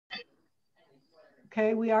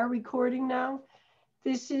Okay, we are recording now.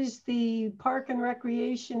 This is the Park and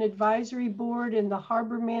Recreation Advisory Board and the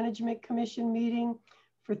Harbor Management Commission meeting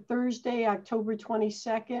for Thursday, October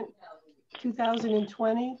 22nd,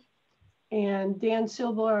 2020. And Dan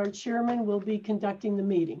Silva, our chairman, will be conducting the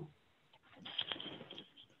meeting.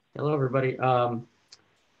 Hello, everybody.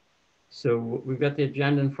 So we've got the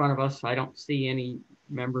agenda in front of us. I don't see any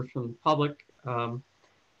members from the public.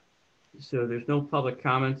 So there's no public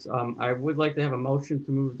comments. I would like to have a motion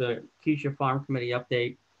to move the Keisha Farm Committee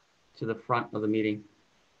update to the front of the meeting.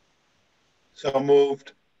 So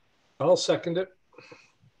moved. I'll second it.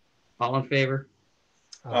 All in favor?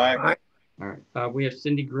 Aye. All right. We have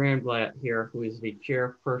Cindy Grandblatt here, who is the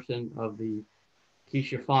chairperson of the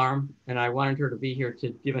Keisha Farm, and I wanted her to be here to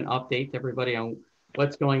give an update to everybody on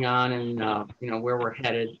what's going on and you know, where we're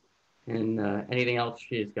headed and anything else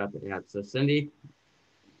she's got to add. So Cindy,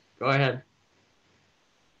 go ahead.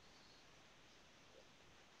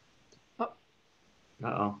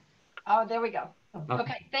 Uh-oh. Oh, there we go. Okay.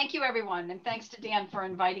 Okay, thank you everyone, and thanks to Dan for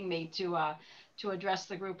inviting me to address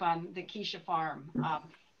the group on the Keisha Farm.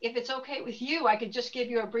 If it's okay with you, I could just give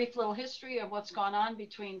you a brief little history of what's gone on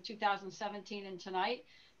between 2017 and tonight,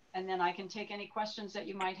 and then I can take any questions that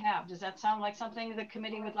you might have. Does that sound like something the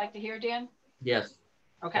committee would like to hear, Dan? Yes.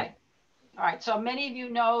 Okay. All right, so many of you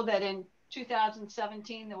know that in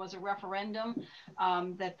 2017 there was a referendum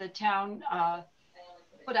that the town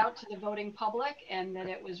put out to the voting public, and that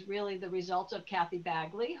it was really the result of Kathy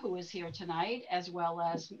Bagley, who is here tonight, as well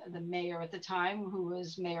as the mayor at the time, who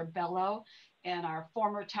was Mayor Bello, and our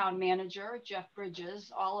former town manager, Jeff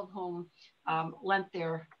Bridges, all of whom lent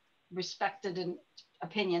their respected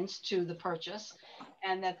opinions to the purchase,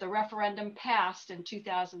 and that the referendum passed in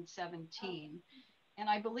 2017. And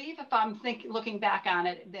I believe, if I'm looking back on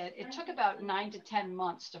it, that it took about 9 to 10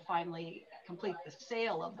 months to finally complete the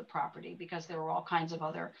sale of the property, because there were all kinds of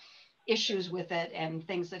other issues with it and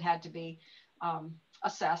things that had to be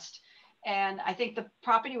assessed. And I think the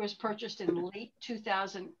property was purchased in late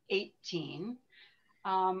 2018.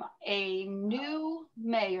 A new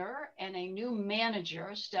mayor and a new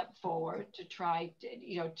manager stepped forward to try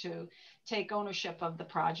to take ownership of the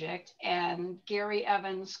project. And Gary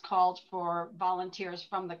Evans called for volunteers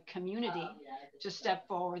from the community to step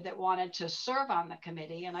forward that wanted to serve on the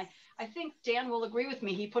committee. And I think Dan will agree with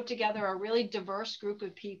me. He put together a really diverse group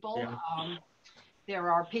of people. Yeah.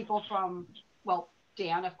 There are people from, well,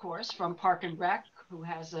 Dan, of course, from Park and Rec, who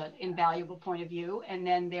has an invaluable point of view. And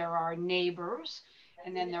then there are neighbors.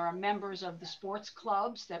 And then there are members of the sports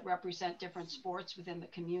clubs that represent different sports within the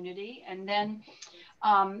community. And then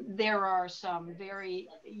there are some very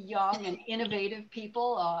young and innovative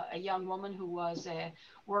people. A young woman who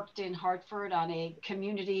worked in Hartford on a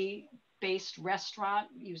community-based restaurant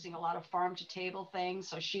using a lot of farm to table things.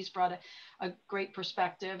 So she's brought a great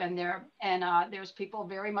perspective. And there's people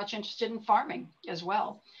very much interested in farming as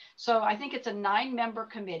well. So I think it's a 9-member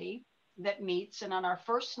committee that meets. And on our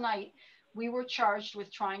first night, we were charged with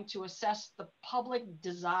trying to assess the public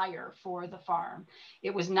desire for the farm.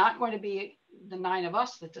 It was not going to be the 9 of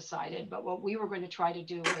us that decided, but what we were going to try to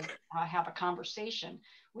do was have a conversation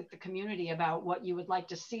with the community about what you would like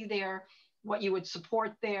to see there, what you would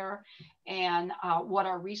support there, and what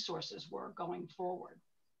our resources were going forward.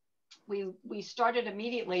 We started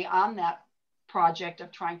immediately on that project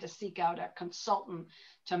of trying to seek out a consultant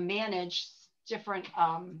to manage different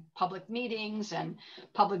public meetings and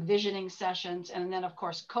public visioning sessions. And then of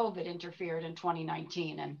course, COVID interfered in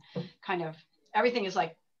 2019, and kind of everything is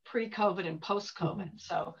like pre-COVID and post-COVID.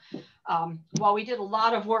 So while we did a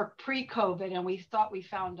lot of work pre-COVID, and we thought we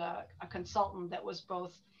found a consultant that was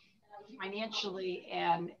both financially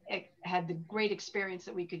and it had the great experience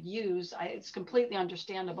that we could use, it's completely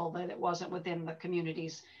understandable that it wasn't within the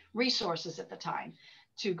community's resources at the time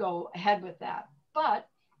to go ahead with that. But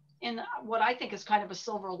in what I think is kind of a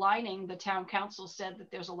silver lining, the town council said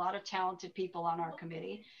that there's a lot of talented people on our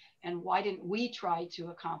committee, and why didn't we try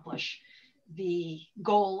to accomplish the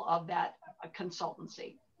goal of that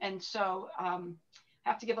consultancy? And so I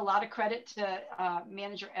have to give a lot of credit to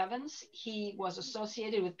Manager Evans. He was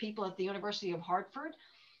associated with people at the University of Hartford,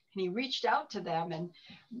 and he reached out to them. And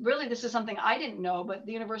really, this is something I didn't know, but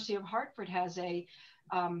the University of Hartford has an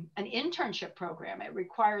internship program. It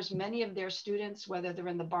requires many of their students, whether they're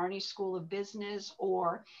in the Barney School of Business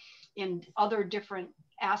or in other different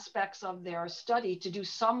aspects of their study, to do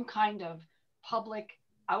some kind of public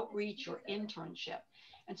outreach or internship.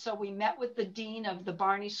 And so we met with the dean of the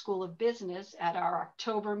Barney School of Business at our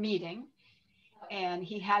October meeting. And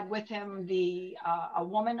he had with him a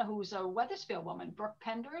woman who's a Wethersfield woman, Brooke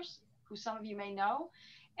Penders, who some of you may know.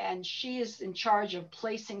 and she is in charge of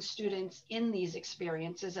placing students in these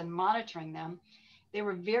experiences and monitoring them. They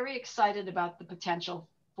were very excited about the potential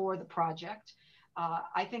for the project.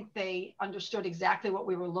 I think they understood exactly what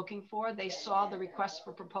we were looking for. They saw the requests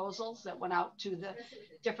for proposals that went out to the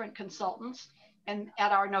different consultants. And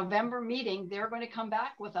at our November meeting, they're going to come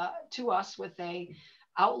back to us with a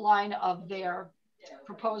outline of their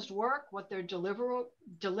proposed work, what their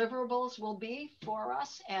deliverables will be for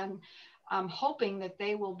us. And I'm hoping that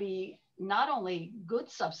they will be not only good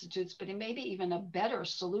substitutes, but maybe even a better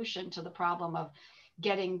solution to the problem of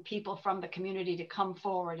getting people from the community to come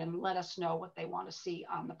forward and let us know what they want to see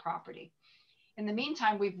on the property. In the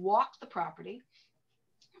meantime, we've walked the property.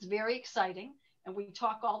 It's very exciting. And we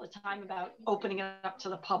talk all the time about opening it up to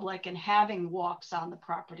the public and having walks on the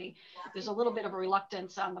property. There's a little bit of a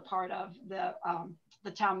reluctance on the part of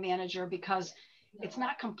the town manager because it's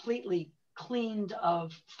not completely cleaned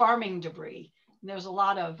of farming debris. And there's a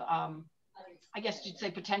lot of, I guess you'd say,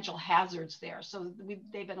 potential hazards there. So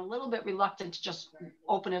they've been a little bit reluctant to just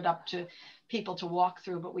open it up to people to walk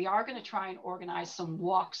through, but we are going to try and organize some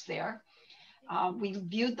walks there. We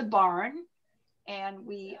viewed the barn, and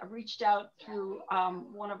we reached out through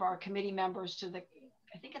one of our committee members to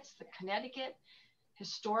I think it's the Connecticut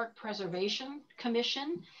Historic Preservation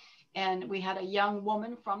Commission. And we had a young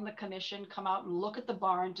woman from the commission come out and look at the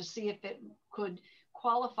barn to see if it could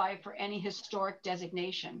qualify for any historic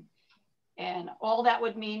designation. And all that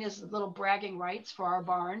would mean is little bragging rights for our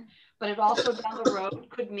barn, but it also down the road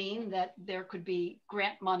could mean that there could be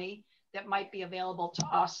grant money that might be available to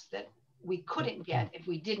us that we couldn't get if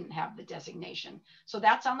we didn't have the designation. So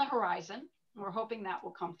that's on the horizon. We're hoping that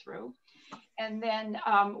will come through. And then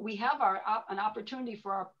we have an opportunity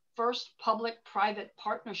for our first public-private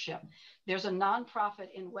partnership. There's a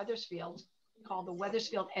nonprofit in Wethersfield called the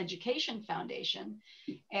Wethersfield Education Foundation,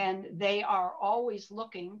 and they are always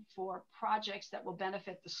looking for projects that will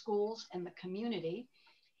benefit the schools and the community.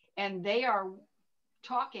 And they are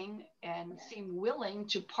talking and seem willing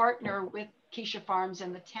to partner with Keisha Farms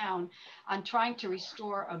and the town on trying to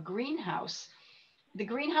restore a greenhouse. The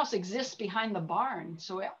greenhouse exists behind the barn,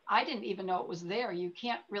 so I didn't even know it was there. You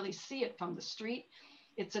can't really see it from the street.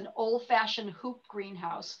 It's an old-fashioned hoop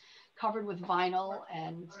greenhouse covered with vinyl,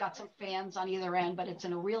 and it's got some fans on either end, but it's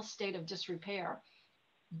in a real state of disrepair.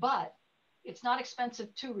 But it's not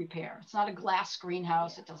expensive to repair. It's not a glass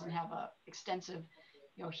greenhouse. It doesn't have an extensive,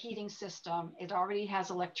 heating system. It already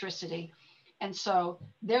has electricity. And so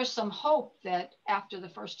there's some hope that after the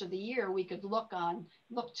first of the year, we could look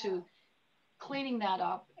to cleaning that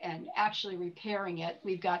up and actually repairing it.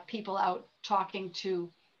 We've got people out talking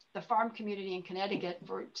to the farm community in Connecticut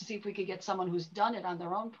to see if we could get someone who's done it on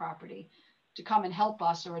their own property to come and help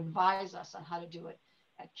us or advise us on how to do it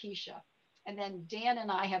at Keisha. And then Dan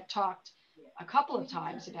and I have talked a couple of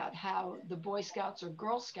times about how the Boy Scouts or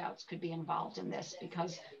Girl Scouts could be involved in this,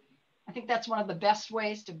 because I think that's one of the best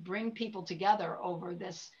ways to bring people together over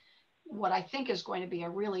this, what I think is going to be a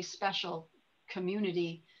really special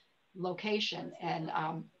community location. And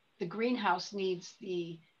the greenhouse needs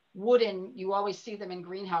the wooden, you always see them in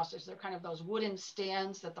greenhouses. They're kind of those wooden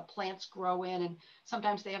stands that the plants grow in. And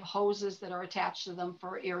sometimes they have hoses that are attached to them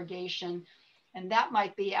for irrigation. And that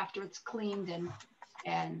might be after it's cleaned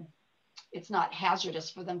and it's not hazardous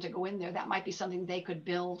for them to go in there. That might be something they could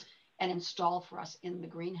build and install for us in the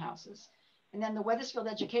greenhouses. And then the Wethersfield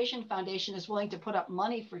Education Foundation is willing to put up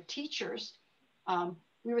money for teachers.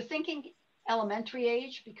 We were thinking elementary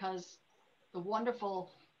age, because the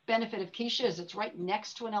wonderful benefit of Keisha is it's right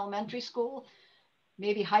next to an elementary school.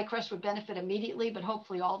 Maybe Highcrest would benefit immediately, but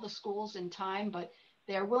hopefully all the schools in time. But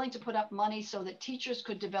they're willing to put up money so that teachers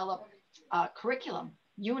could develop curriculum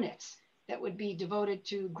units that would be devoted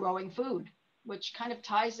to growing food, which kind of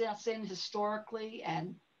ties us in historically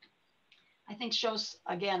and I think shows,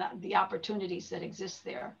 again, the opportunities that exist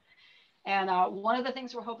there. And one of the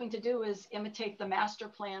things we're hoping to do is imitate the master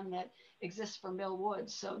plan that exists for Mill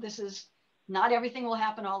Woods. So this is not everything will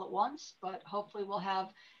happen all at once, but hopefully we'll have,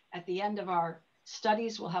 at the end of our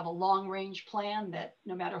studies, we'll have a long range plan that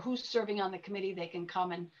no matter who's serving on the committee, they can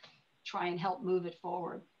come and try and help move it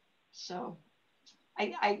forward. So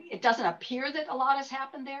it doesn't appear that a lot has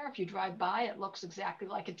happened there. If you drive by, it looks exactly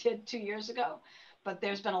like it did 2 years ago. But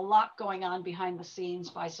there's been a lot going on behind the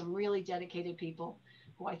scenes by some really dedicated people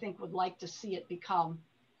who I think would like to see it become,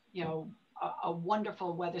 a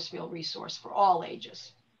wonderful Wethersfield resource for all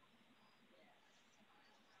ages.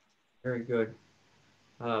 Very good.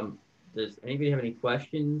 Does anybody have any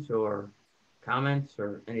questions or comments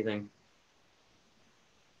or anything?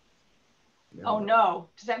 No. Oh no,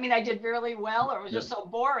 does that mean I did really well, or it was just so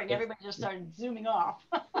boring? Everybody just started zooming off.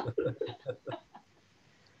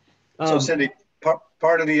 So Cindy,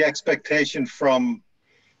 part of the expectation from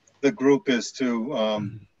the group is to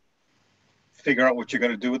figure out what you're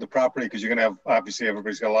going to do with the property, because you're going to have, obviously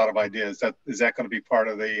everybody's got a lot of ideas. Is that going to be part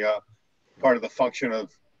of the function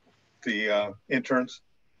of the interns?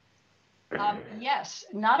 Yes,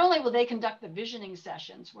 not only will they conduct the visioning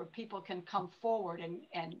sessions where people can come forward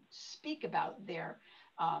and speak about their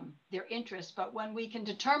interest, but when we can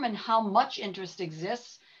determine how much interest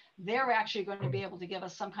exists, they're actually going to be able to give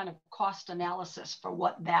us some kind of cost analysis for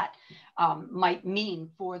what that might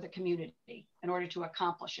mean for the community in order to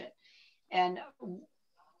accomplish it. And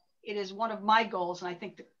it is one of my goals, and I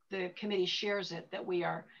think the committee shares it, that we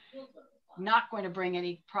are not going to bring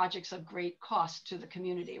any projects of great cost to the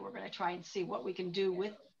community. We're going to try and see what we can do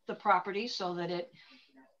with the property so that it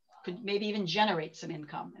could maybe even generate some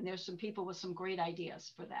income. And there's some people with some great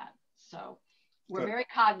ideas for that. So we're very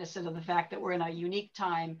cognizant of the fact that we're in a unique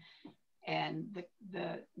time, and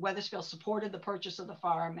the Wethersfield supported the purchase of the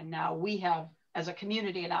farm. And now we have, as a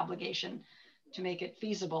community, an obligation to make it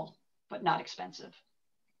feasible, but not expensive.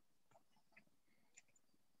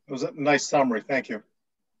 It was a nice summary. Thank you.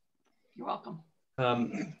 You're welcome.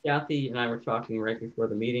 Kathy and I were talking right before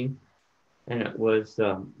the meeting, and it was,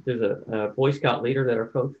 there's a Boy Scout leader that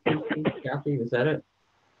approached me. Kathy, was that it?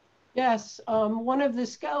 Yes, one of the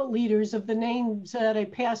scout leaders of the names that I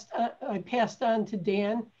passed on to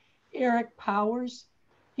Dan, Eric Powers.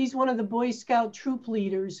 He's one of the Boy Scout troop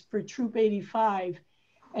leaders for Troop 85.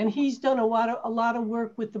 And he's done a lot of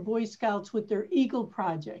work with the Boy Scouts with their Eagle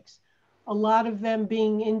projects, a lot of them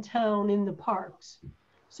being in town in the parks.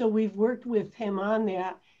 So we've worked with him on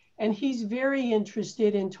that. And he's very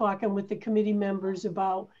interested in talking with the committee members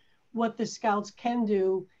about what the Scouts can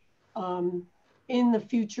do in the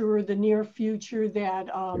future or the near future. That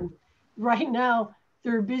right now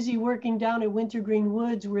they're busy working down at Wintergreen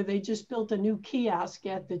Woods, where they just built a new kiosk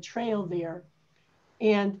at the trail there.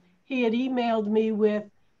 And he had emailed me with,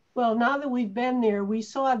 well, now that we've been there, we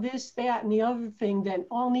saw this, that, and the other thing that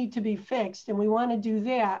all need to be fixed, and we want to do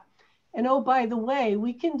that. And oh, by the way,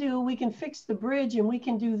 we can fix the bridge and we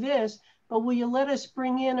can do this, but will you let us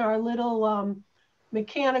bring in our little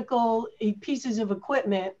mechanical pieces of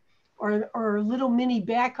equipment or little mini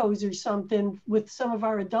backhoes or something with some of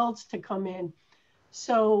our adults to come in?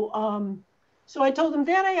 So, so I told them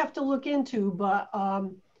that I have to look into, but,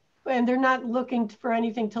 and they're not looking for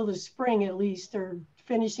anything till the spring, at least. They're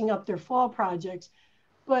finishing up their fall projects.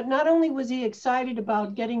 But not only was he excited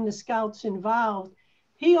about getting the Scouts involved,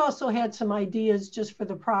 he also had some ideas just for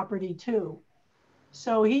the property too.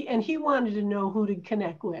 So he wanted to know who to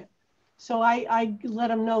connect with. So I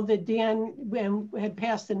let him know that Dan had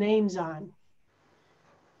passed the names on.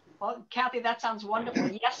 Well, Kathy, that sounds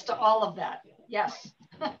wonderful. Yes to all of that. Yes.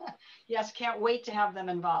 Yes, can't wait to have them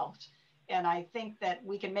involved. And I think that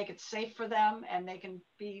we can make it safe for them and they can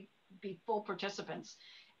be full participants.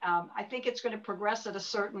 I think it's going to progress at a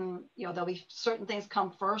certain, there'll be certain things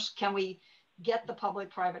come first. Can we get the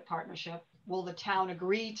public-private partnership? Will the town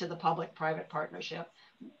agree to the public-private partnership?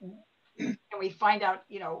 Can we find out,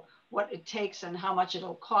 what it takes and how much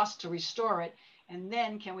it'll cost to restore it? And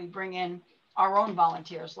then can we bring in our own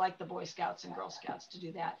volunteers like the Boy Scouts and Girl Scouts to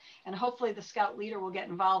do that? And hopefully the Scout leader will get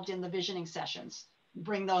involved in the visioning sessions,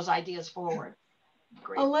 bring those ideas forward.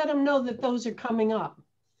 Great. I'll let them know that those are coming up.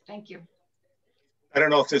 Thank you. I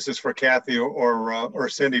don't know if this is for Kathy or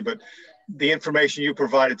Cindy, but the information you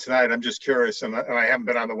provided tonight, I'm just curious, and I haven't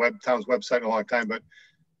been on the town's website in a long time, but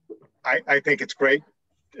I think it's great,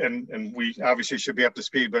 and we obviously should be up to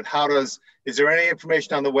speed, but is there any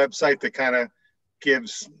information on the website that kind of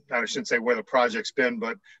gives, I shouldn't say where the project's been,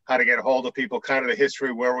 but how to get a hold of people, kind of the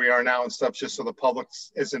history, where we are now and stuff, just so the public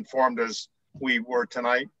is informed as we were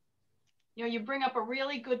tonight? You bring up a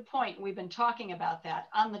really good point. We've been talking about that.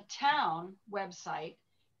 On the town website,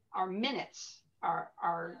 our minutes are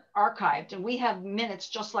archived, and we have minutes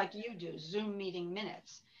just like you do, Zoom meeting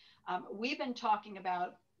minutes. We've been talking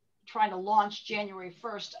about trying to launch January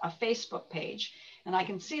 1st a Facebook page, and I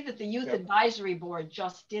can see that the Youth Advisory Board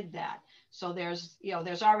just did that. So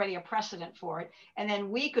there's already a precedent for it. And then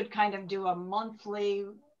we could kind of do a monthly,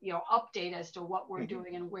 update as to what we're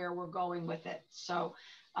doing and where we're going with it. So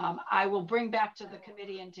I will bring back to the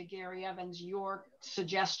committee and to Gary Evans your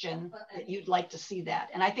suggestion that you'd like to see that.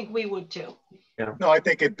 And I think we would too. Yeah. No, I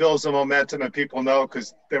think it builds the momentum and people know,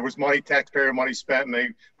 because there was taxpayer money spent, and they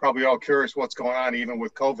probably all curious what's going on even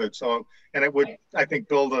with COVID. So, and it would, I think,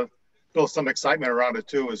 build some excitement around it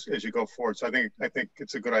too as you go forward. So I think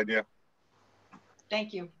it's a good idea.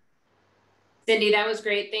 Thank you. Cindy, that was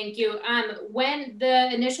great. Thank you. When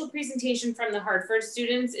the initial presentation from the Hartford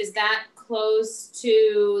students, is that close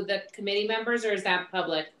to the committee members or is that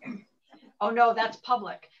public? Oh no, that's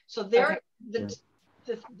public. So they're,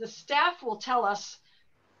 the staff will tell us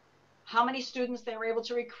how many students they were able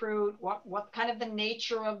to recruit, what kind of the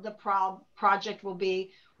nature of the project will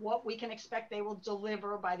be, what we can expect they will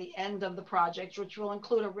deliver by the end of the project, which will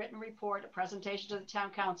include a written report, a presentation to the town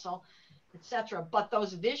council, etc. But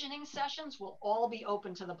those visioning sessions will all be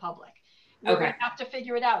open to the public. We're going to have to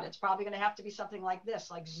figure it out. It's probably going to have to be something like this,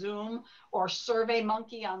 like Zoom or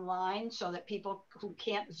SurveyMonkey online, so that people who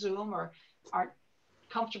can't Zoom or aren't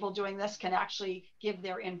comfortable doing this can actually give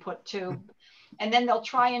their input too. And then they'll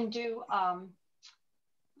try and do, what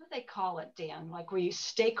do they call it, Dan? Like we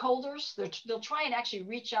stakeholders, they'll try and actually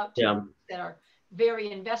reach out to people that are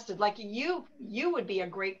very invested. Like you would be a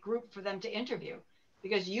great group for them to interview,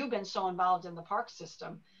 because you've been so involved in the park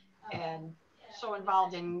system and so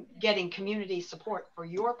involved in getting community support for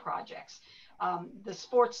your projects. The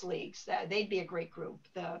sports leagues, they'd be a great group.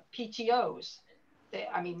 The PTOs,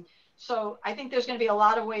 so I think there's going to be a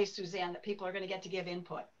lot of ways, Suzanne, that people are going to get to give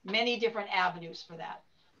input, many different avenues for that,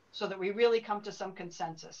 so that we really come to some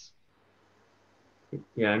consensus.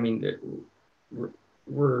 Yeah, I mean,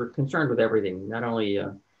 we're concerned with everything, not only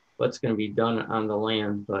what's going to be done on the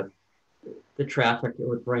land, but the traffic it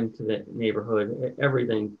would bring to the neighborhood,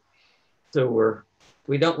 everything. So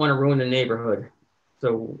we don't want to ruin the neighborhood.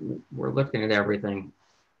 So we're looking at everything.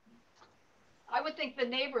 I would think the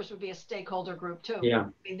neighbors would be a stakeholder group too. Yeah. I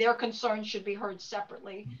mean, their concerns should be heard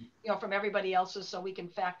separately, from everybody else's, so we can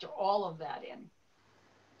factor all of that in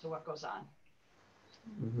to what goes on.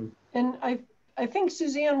 Mm-hmm. And I think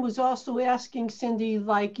Suzanne was also asking Cindy,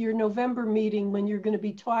 like your November meeting, when you're going to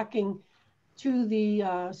be talking to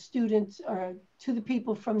the students or to the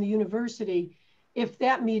people from the university, if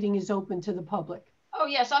that meeting is open to the public. Oh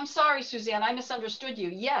yes, I'm sorry, Suzanne, I misunderstood you.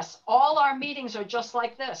 Yes, all our meetings are just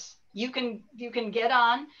like this. You can get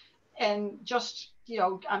on and just,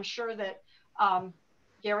 I'm sure that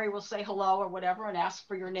Gary will say hello or whatever and ask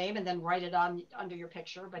for your name and then write it on under your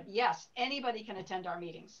picture. But yes, anybody can attend our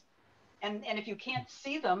meetings. And if you can't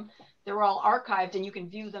see them, they're all archived and you can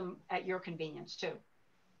view them at your convenience too.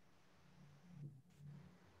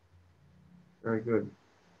 Very good.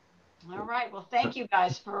 All right. Well, thank you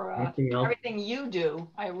guys for everything you do.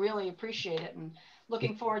 I really appreciate it, and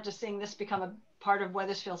looking forward to seeing this become a part of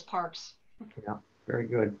Wethersfield's parks. Yeah, very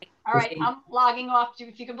good. All right, I'm logging off.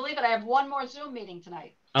 If you can believe it, I have one more Zoom meeting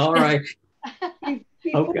tonight. All right.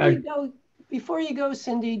 Before you go,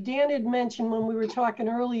 Cindy, Dan had mentioned when we were talking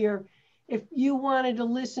earlier, if you wanted to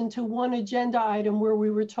listen to one agenda item where we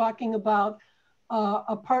were talking about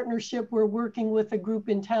a partnership we're working with a group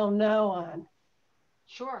in town now on.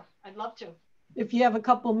 Sure, I'd love to. If you have a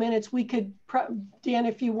couple minutes, we could, Dan,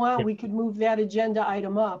 if you want, we could move that agenda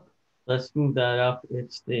item up. Let's move that up.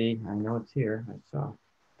 It's I know it's here, I saw.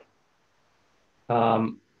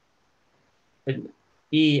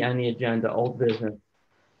 E on the agenda, old business.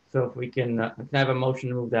 So if we can have a motion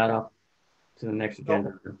to move that up to the next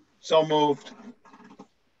agenda. So moved.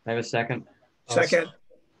 I have a second. Second.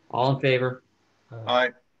 All in favor?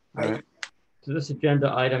 Aye. All right. So this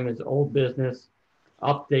agenda item is old business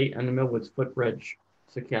update on the Millwoods footbridge.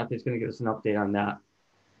 So Kathy's going to give us an update on that.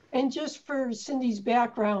 And just for Cindy's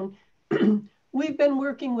background, we've been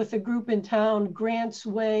working with a group in town, Grants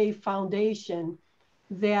Way Foundation,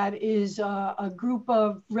 that is a group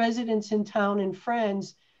of residents in town and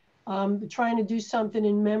friends trying to do something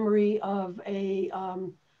in memory of a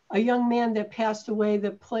young man that passed away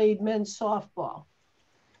that played men's softball.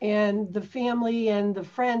 And the family and the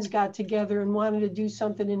friends got together and wanted to do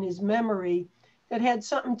something in his memory that had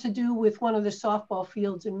something to do with one of the softball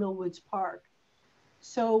fields in Millwoods Park.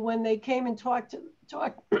 So when they came and talked to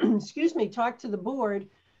the board,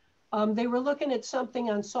 they were looking at something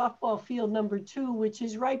on softball field number 2, which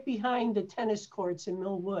is right behind the tennis courts in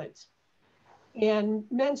Millwoods. And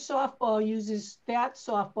men's softball uses that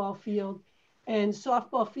softball field, and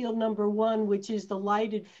softball field number 1, which is the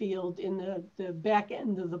lighted field in the back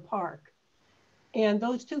end of the park. And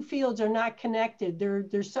those two fields are not connected.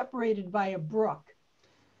 They're separated by a brook.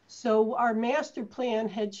 So our master plan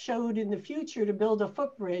had showed in the future to build a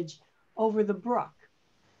footbridge over the brook.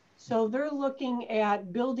 So they're looking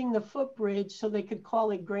at building the footbridge so they could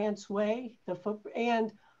call it Grants Way,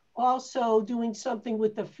 and also doing something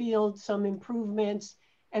with the field, some improvements,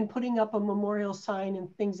 and putting up a memorial sign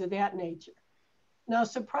and things of that nature. Now,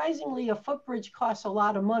 surprisingly, a footbridge costs a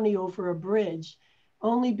lot of money over a bridge,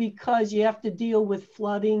 only because you have to deal with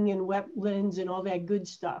flooding and wetlands and all that good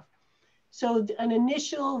stuff. So an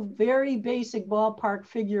initial very basic ballpark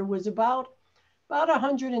figure was about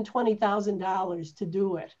 $120,000 to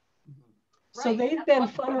do it. Right. So they've been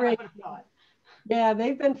fundraising. Yeah,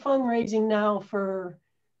 they've been fundraising now for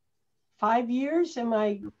 5 years.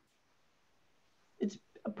 It's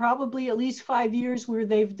probably at least 5 years where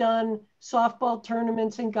they've done softball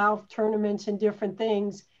tournaments and golf tournaments and different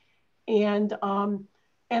things. And I'm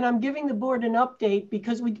giving the board an update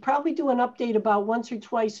because we probably do an update about once or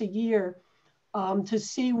twice a year to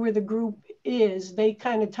see where the group is. They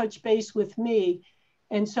kind of touch base with me.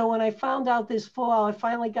 And so when I found out this fall, I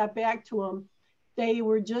finally got back to them. They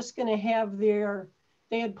were just going to have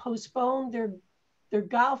they had postponed their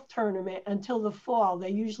golf tournament until the fall.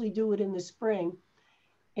 They usually do it in the spring.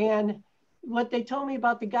 And what they told me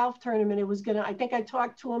about the golf tournament, it was I think I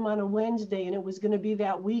talked to them on a Wednesday, and it was going to be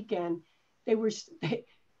that weekend. They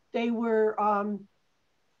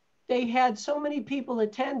had so many people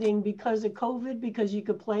attending because of COVID, because you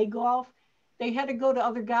could play golf. They had to go to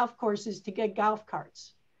other golf courses to get golf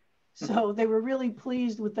carts. So they were really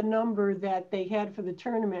pleased with the number that they had for the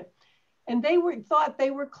tournament. And they thought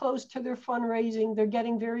they were close to their fundraising. They're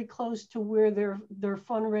getting very close to where their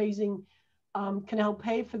fundraising can help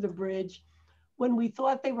pay for the bridge. When we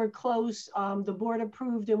thought they were close, the board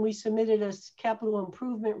approved and we submitted a capital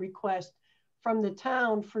improvement request from the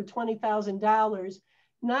town for $20,000,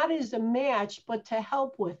 not as a match, but to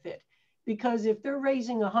help with it. Because if they're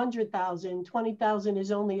raising 100,000, 20,000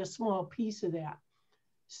 is only a small piece of that.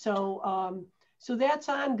 So, so that's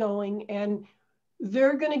ongoing, and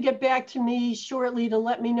they're going to get back to me shortly to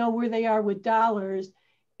let me know where they are with dollars.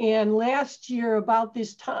 And last year, about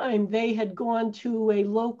this time, they had gone to a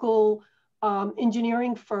local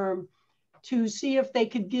engineering firm to see if they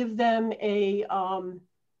could give them a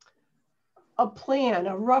plan,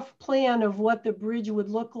 a rough plan of what the bridge would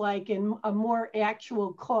look like and a more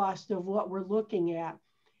actual cost of what we're looking at.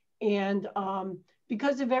 And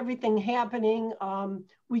because of everything happening,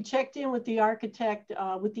 we checked in with the architect,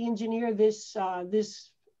 with the engineer I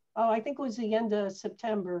think it was the end of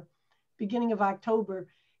September, beginning of October,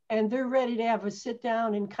 and they're ready to have a sit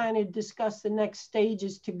down and kind of discuss the next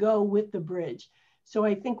stages to go with the bridge. So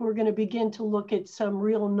I think we're going to begin to look at some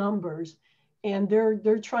real numbers, and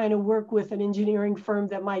they're trying to work with an engineering firm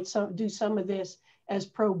that might do some of this as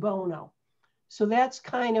pro bono. So that's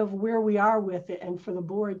kind of where we are with it, and for the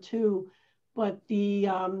board too. But the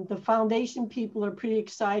foundation people are pretty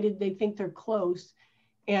excited. They think they're close,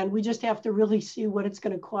 and we just have to really see what it's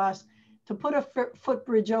going to cost to put a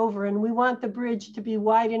footbridge over. And we want the bridge to be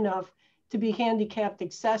wide enough to be handicapped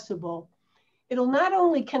accessible. It'll not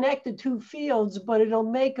only connect the two fields, but it'll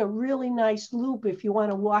make a really nice loop if you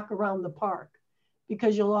want to walk around the park,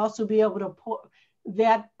 because you'll also be able to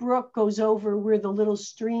that brook goes over where the little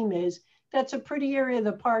stream is. That's a pretty area of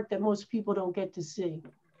the park that most people don't get to see.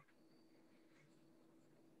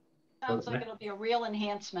 Sounds like it'll be a real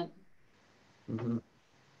enhancement. Mm-hmm.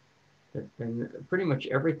 And pretty much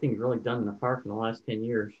everything's really done in the park in the last 10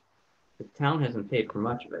 years. The town hasn't paid for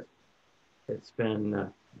much of it. It's been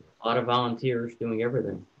a lot of volunteers doing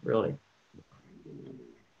everything, really.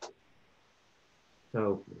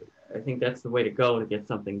 So I think that's the way to go to get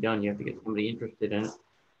something done. You have to get somebody interested in it,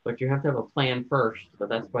 but you have to have a plan first. So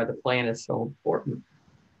that's why the plan is so important.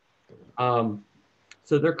 So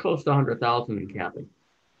they're close to 100,000 in Kathy.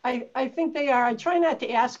 I think they are. I try not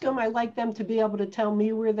to ask them. I like them to be able to tell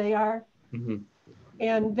me where they are. Mm-hmm.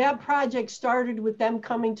 And that project started with them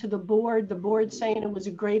coming to the board saying it was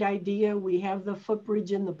a great idea. We have the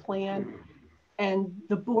footbridge in the plan, and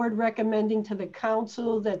the board recommending to the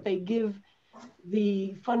council that they give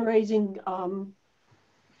the fundraising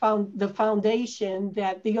the foundation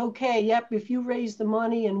that if you raise the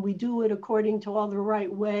money and we do it according to all the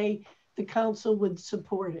right way, the council would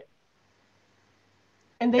support it.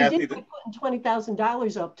 And they did by putting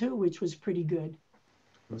 $20,000 up too, which was pretty good.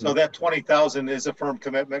 So that 20,000 is a firm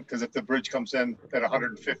commitment, because if the bridge comes in at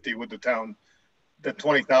 150 with the town, the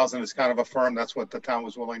 20,000 is kind of a firm. That's what the town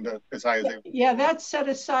was willing to, as high as they. Yeah, that's set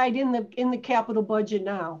aside in the capital budget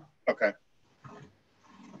now. Okay.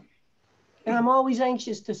 And I'm always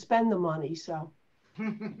anxious to spend the money, so.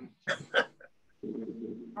 All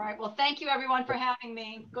right, well, thank you everyone for having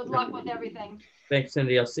me. Good luck with everything. Thanks,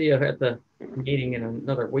 Cindy. I'll see you at the meeting in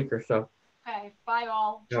another week or so. Okay, bye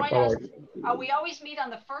all. Yeah, Join us. We always meet on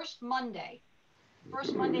the first Monday.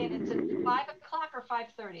 And it's at 5 o'clock or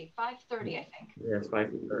 5:30? 5:30, I think. Yes,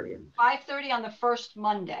 5:30. 5:30 on the first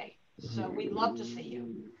Monday. So we'd love to see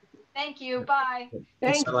you. Thank you. Bye.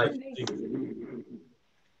 Thanks.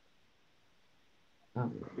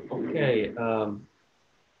 Okay,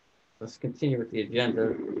 let's continue with the agenda.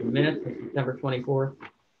 The minutes of September 24th.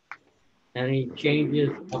 Any changes,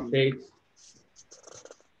 updates?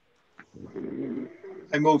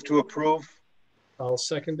 I move to approve. I'll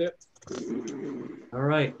second it. All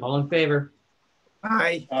right, all in favor?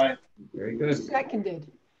 Aye. Aye. Very good. Seconded.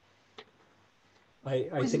 I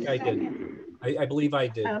Was think it I did. second? I believe I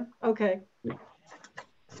did. Okay.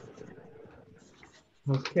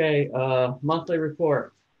 Okay, monthly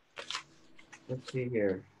report. Let's see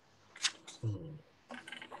here.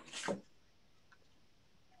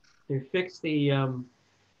 They fixed the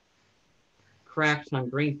cracks on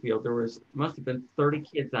Greenfield. There must have been 30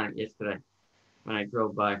 kids on it yesterday when I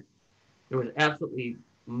drove by. It was absolutely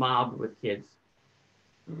mobbed with kids.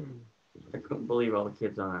 I couldn't believe all the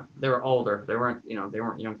kids on it. They were older. They weren't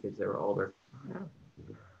young kids. They were older.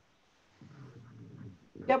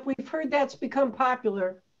 Yep, we've heard that's become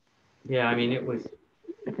popular. Yeah, I mean, it was.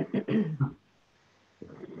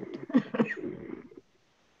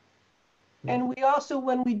 And we also,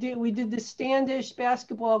 when we did the Standish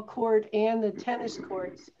basketball court and the tennis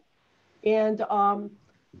courts. And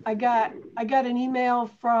I got an email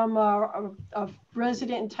from a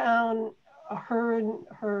resident in town, her and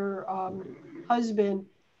her husband,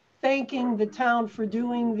 thanking the town for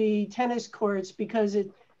doing the tennis courts because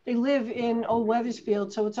they live in Old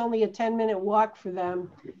Weathersfield, so it's only a 10-minute walk for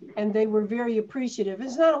them. And they were very appreciative.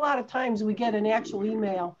 It's not a lot of times we get an actual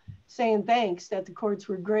email saying thanks, that the courts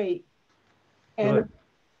were great. And Good.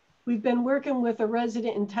 we've been working with a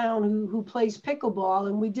resident in town who plays pickleball,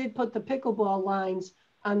 and we did put the pickleball lines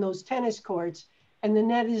on those tennis courts, and the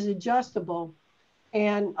net is adjustable.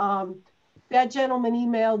 And that gentleman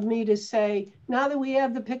emailed me to say, now that we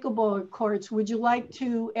have the pickleball courts, would you like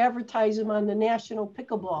to advertise them on the National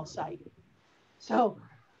Pickleball site? So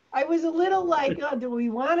I was a little like, oh, do we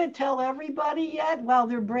want to tell everybody yet while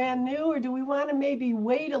they're brand new, or do we want to maybe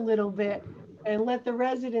wait a little bit and let the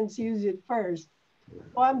residents use it first?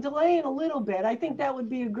 Well, I'm delaying a little bit. I think that would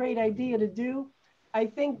be a great idea to do. I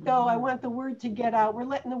think, though, I want the word to get out. We're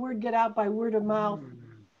letting the word get out by word of mouth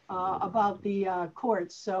about the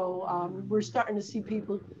courts. So we're starting to see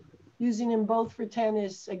people using them both for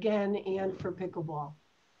tennis again and for pickleball.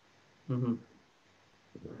 Mm-hmm.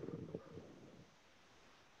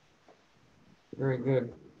 Very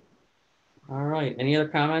good. All right. Any other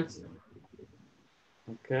comments?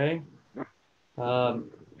 Okay.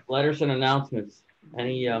 Letters and announcements.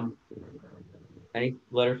 Any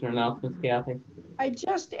letters and announcements, Kathy? I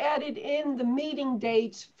just added in the meeting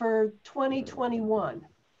dates for 2021.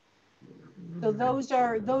 So those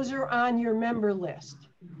are on your member list.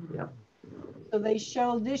 Yep. So they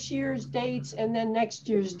show this year's dates and then next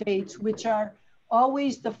year's dates, which are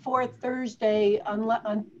always the fourth Thursday,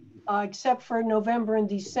 except for November and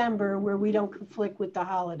December, where we don't conflict with the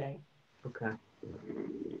holiday. Okay.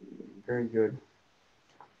 Very good.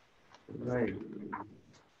 Right.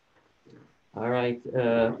 All right.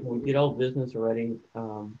 We did old business already.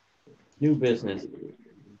 New business.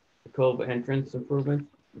 The Cove entrance improvement.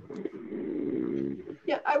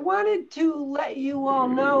 Yeah, I wanted to let you all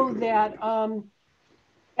know that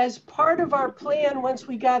as part of our plan, once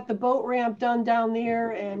we got the boat ramp done down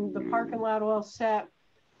there and the parking lot all set,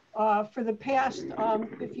 for the past,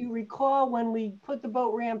 if you recall, when we put the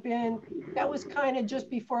boat ramp in, that was kind of just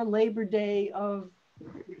before Labor Day of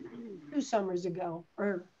 2 summers ago,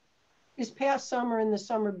 or this past summer and the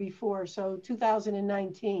summer before, so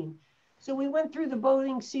 2019. So we went through the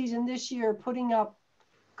boating season this year, putting up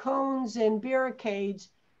cones and barricades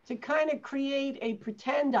to kind of create a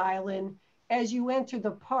pretend island as you enter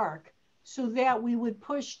the park, so that we would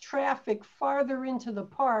push traffic farther into the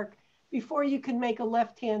park before you can make a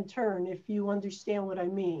left-hand turn, if you understand what I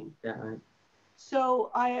mean. Yeah. Right.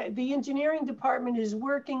 So the engineering department is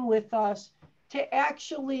working with us to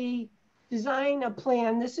actually design a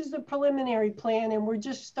plan. This is the preliminary plan, and we're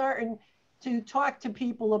just starting to talk to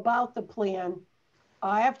people about the plan.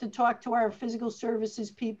 I have to talk to our physical services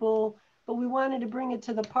people, but we wanted to bring it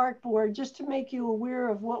to the park board just to make you aware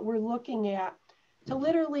of what we're looking at, to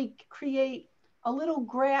literally create a little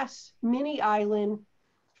grass mini island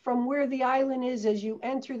from where the island is as you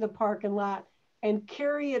enter the parking lot, and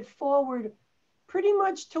carry it forward pretty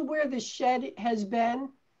much to where the shed has been.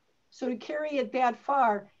 So to carry it that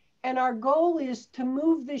far. And our goal is to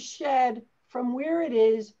move the shed from where it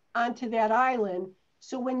is onto that island.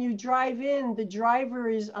 So when you drive in, the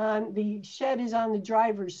shed is on the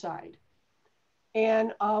driver's side.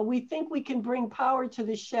 And we think we can bring power to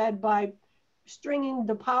the shed by stringing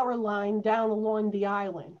the power line down along the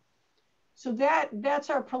island. So that's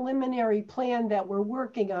our preliminary plan that we're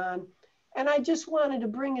working on. And I just wanted to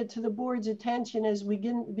bring it to the board's attention as we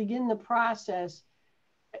begin the process.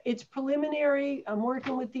 It's preliminary. I'm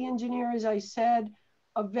working with the engineer, as I said.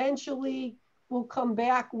 Eventually, we'll come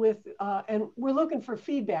back with, and we're looking for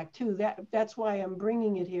feedback too. That's why I'm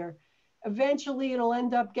bringing it here. Eventually, it'll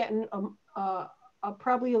end up getting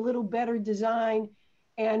probably a little better design,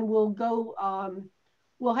 and we'll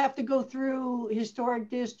we'll have to go through historic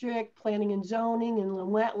district, planning and zoning, and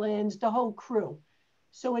wetlands, the whole crew.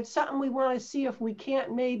 So it's something we want to see if we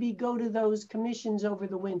can't maybe go to those commissions over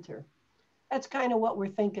the winter. That's kind of what we're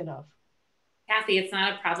thinking of. Kathy, it's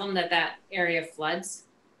not a problem that that area floods.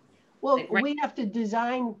 Well, Like, right. we have to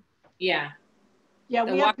design. Yeah. Yeah,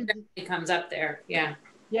 The we have water to. comes up there. Yeah.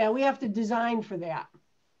 Yeah, we have to design for that.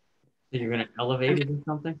 So you're going to elevate it or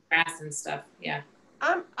something? Grass and stuff. Yeah.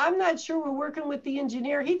 I'm not sure. We're working with the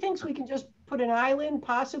engineer. He thinks we can just put an island,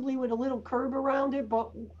 possibly with a little curb around it, but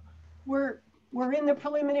we're in the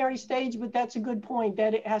preliminary stage, but that's a good point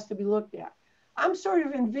that it has to be looked at. I'm sort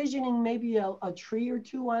of envisioning maybe a tree or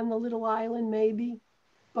two on the little island, maybe,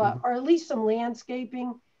 but or at least some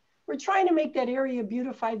landscaping. We're trying to make that area,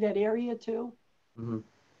 beautify that area too.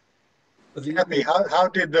 Kathy, how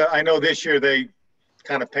did I know this year they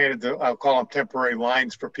kind of painted the, I'll call them temporary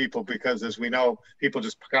lines for people, because as we know, people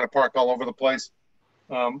just kind of park all over the place.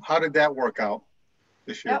 How did that work out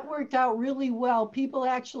this year? That worked out really well. People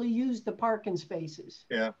actually used the parking spaces.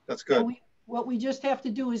 Yeah, that's good. What we just have to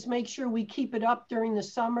do is make sure we keep it up during the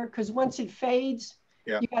summer, because once it fades,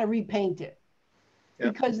 you got to repaint it.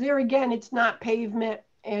 Because there again, it's not pavement,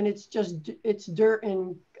 and it's dirt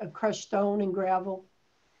and crushed stone and gravel.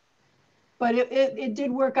 But it did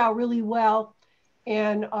work out really well.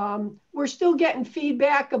 And we're still getting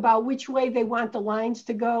feedback about which way they want the lines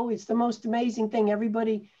to go. It's the most amazing thing.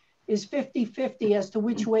 Everybody is 50-50 as to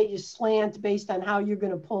which way you slant based on how you're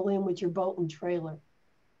going to pull in with your boat and trailer.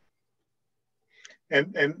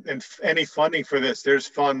 And any funding for this? There's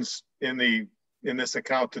funds in this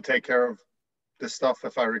account to take care of this stuff,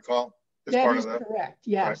 if I recall. That is correct.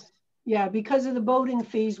 Yes. Right. Yeah, because of the boating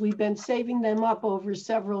fees, we've been saving them up over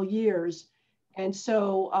several years. And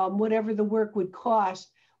so whatever the work would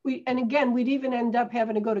cost, we'd even end up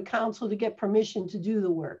having to go to council to get permission to do the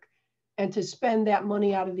work and to spend that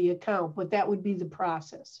money out of the account, but that would be the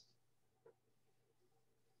process.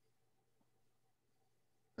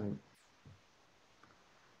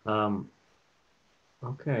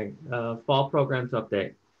 Okay, fall programs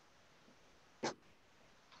update.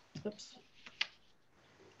 Oops.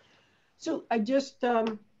 So I just,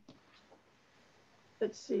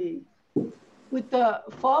 let's see. With the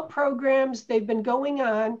fall programs, they've been going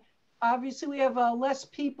on. Obviously, we have less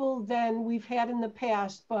people than we've had in the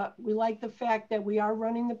past, but we like the fact that we are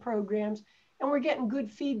running the programs and we're getting good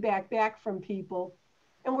feedback back from people.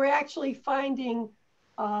 And we're actually finding,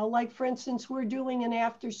 like for instance, we're doing an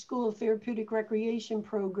after-school therapeutic recreation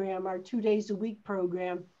program, our 2 days a week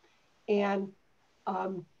program. And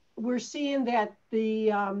we're seeing that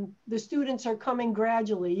the students are coming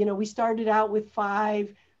gradually. You know, we started out with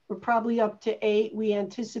 5. We're probably up to 8. We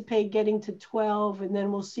anticipate getting to 12, and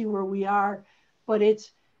then we'll see where we are. But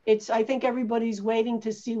I think everybody's waiting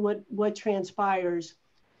to see what transpires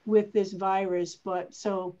with this virus. But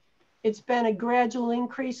so it's been a gradual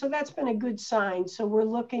increase. So that's been a good sign. So we're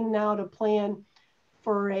looking now to plan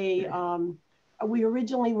for we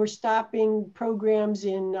originally were stopping programs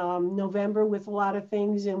in November with a lot of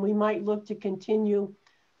things, and we might look to continue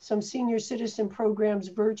some senior citizen programs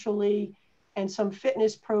virtually and some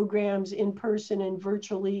fitness programs in person and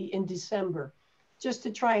virtually in December, just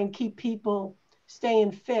to try and keep people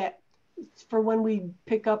staying fit for when we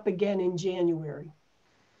pick up again in January.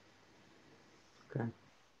 Okay.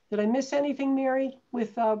 Did I miss anything, Mary,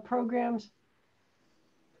 with programs?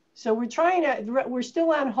 So we're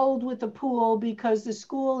still on hold with the pool because the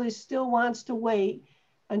school still wants to wait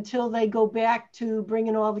until they go back to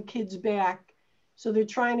bringing all the kids back. So they're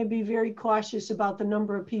trying to be very cautious about the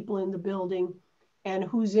number of people in the building and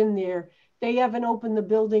who's in there. They haven't opened the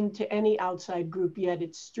building to any outside group yet.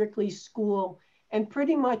 It's strictly school and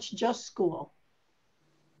pretty much just school.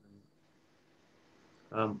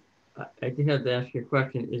 I did have to ask you a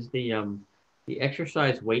question. Is the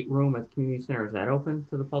exercise weight room at the community center, is that open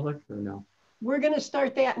to the public or no? We're going to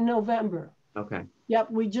start that in November. Okay.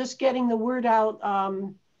 Yep, we're just getting the word out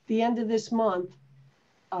the end of this month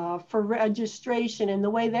for registration. And the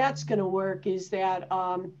way that's going to work is that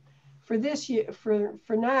for this year, for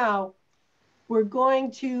now, we're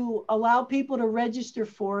going to allow people to register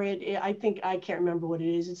for it. I can't remember what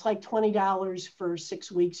it is. It's like $20 for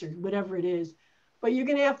 6 weeks or whatever it is. But you're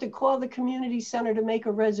going to have to call the community center to make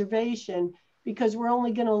a reservation because we're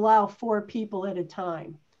only going to allow 4 people at a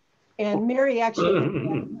time. And Mary actually had a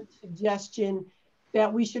good suggestion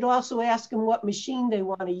that we should also ask them what machine they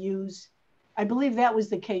want to use. I believe that was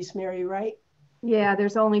the case, Mary, right? Yeah,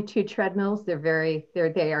 there's only 2 treadmills. They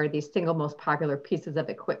are the single most popular pieces of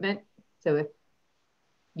equipment. So if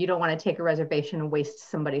you don't want to take a reservation and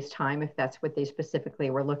waste somebody's time, if that's what they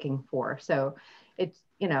specifically were looking for. So it's,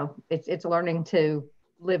 you know, it's learning to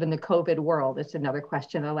live in the COVID world. It's another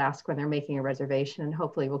question they'll ask when they're making a reservation, and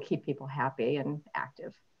hopefully we'll keep people happy and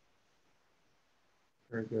active.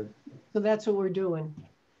 Very good. So that's what we're doing.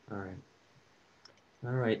 All right.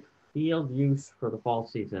 All right. Field use for the fall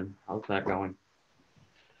season. How's that going?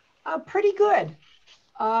 Pretty good.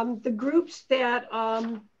 The groups that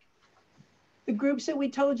we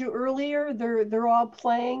told you earlier, they're all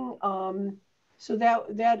playing. So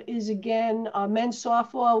that is, again, men's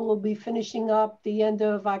softball will be finishing up the end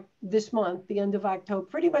of this month, the end of October.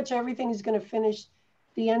 Pretty much everything is going to finish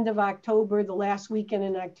the end of October, the last weekend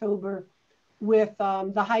in October, with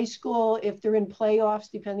the high school. If they're in playoffs,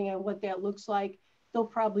 depending on what that looks like, they'll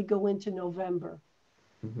probably go into November.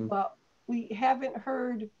 Mm-hmm. But we haven't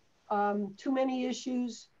heard too many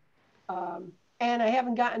issues. And I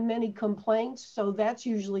haven't gotten many complaints, so that's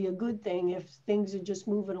usually a good thing if things are just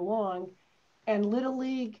moving along. And Little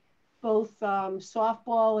League, both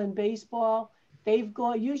softball and baseball,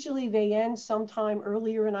 usually they end sometime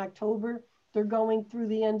earlier in October. They're going through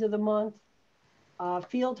the end of the month.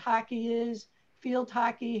 Field hockey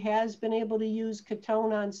has been able to use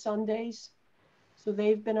Catone on Sundays. So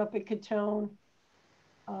they've been up at Catone.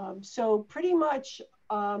 So pretty much,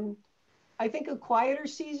 I think a quieter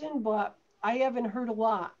season, but I haven't heard a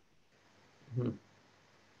lot. Mm-hmm.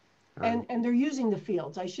 And they're using the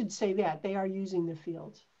fields. I should say that. They are using the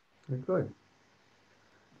fields. Good.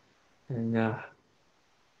 And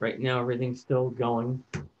right now, everything's still going.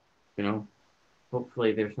 You know,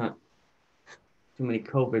 hopefully there's not too many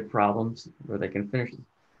COVID problems where they can finish the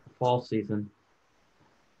fall season.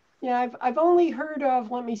 Yeah, I've only heard of,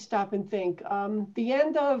 let me stop and think. The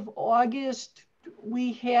end of August,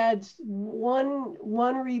 we had one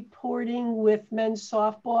reporting with men's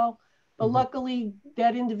softball, but Mm-hmm. luckily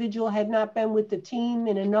that individual had not been with the team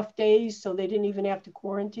in enough days, so they didn't even have to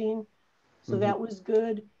quarantine. So Mm-hmm. that was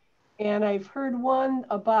good. And I've heard one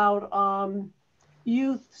about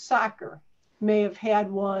youth soccer may have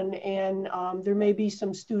had one, and there may be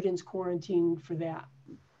some students quarantined for that.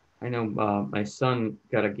 I know my son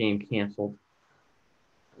got a game canceled.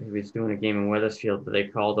 He was doing a game in Wethersfield, but they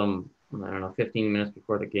called him, I don't know, 15 minutes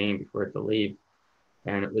before the game, before it to leave.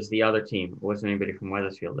 And it was the other team. It wasn't anybody from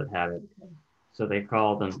Wethersfield that had it. So they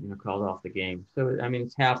called and called off the game. So, I mean,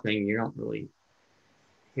 it's happening. You don't really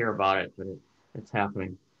hear about it, but it's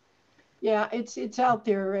happening. Yeah, it's out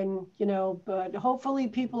there, and but hopefully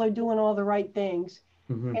people are doing all the right things.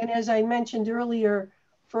 Mm-hmm. And as I mentioned earlier,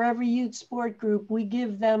 for every youth sport group, we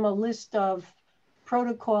give them a list of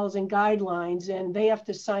protocols and guidelines, and they have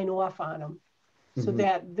to sign off on them. So Mm-hmm.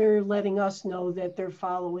 that they're letting us know that they're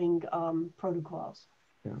following protocols.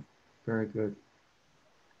 Yeah, very good.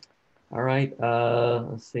 All right,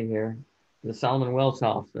 let's see here. The Solomon Wells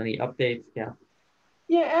House, any updates? Yeah.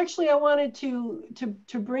 Yeah, actually, I wanted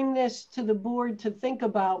to bring this to the board to think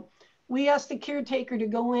about. We asked the caretaker to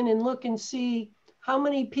go in and look and see how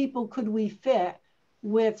many people could we fit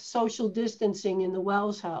with social distancing in the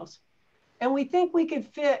Wells House. And we think we could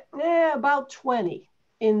fit about 20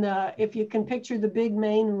 in if you can picture the big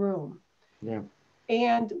main room. Yeah.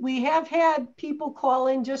 And we have had people call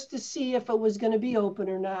in just to see if it was going to be open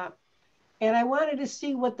or not. And I wanted to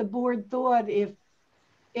see what the board thought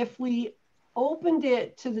if we opened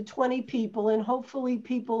it to the 20 people, and hopefully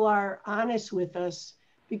people are honest with us,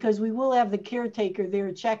 because we will have the caretaker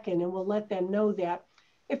there checking, and we'll let them know that.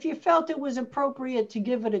 If you felt it was appropriate to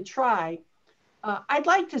give it a try, I'd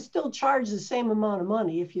like to still charge the same amount of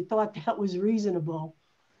money if you thought that was reasonable.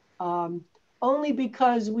 Only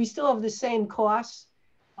because we still have the same costs.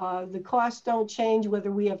 The costs don't change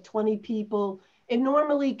whether we have 20 people. It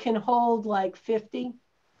normally can hold like 50.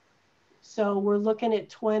 So we're looking at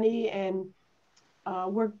 20, and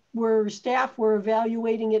we're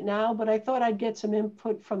evaluating it now, but I thought I'd get some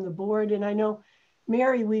input from the board. And I know,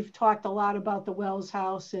 Mary, we've talked a lot about the Wells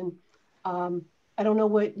House, and I don't know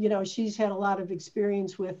what, she's had a lot of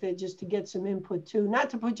experience with it, just to get some input too.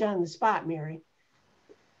 Not to put you on the spot, Mary,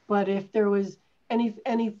 but if there was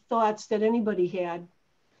any thoughts that anybody had,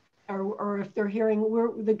 or if they're hearing,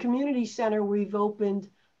 the community center we've opened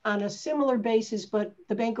on a similar basis, but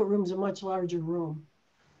the banquet room's a much larger room.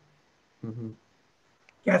 Mm-hmm.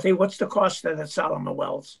 Kathy, what's the cost of the Solomon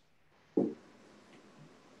Wells?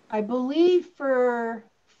 I believe for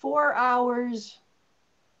 4 hours,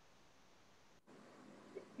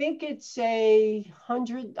 I think it's a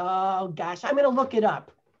 100. Oh gosh, I'm going to look it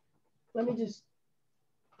up. Let me just.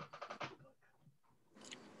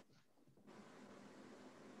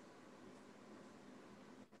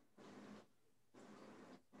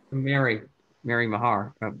 Mary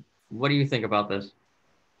Mahar, what do you think about this?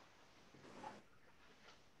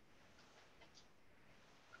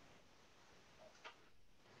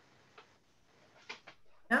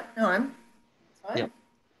 Yeah, no, I'm fine. Yep.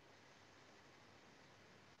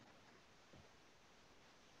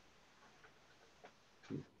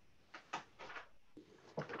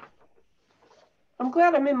 I'm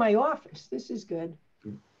glad I'm in my office. This is good.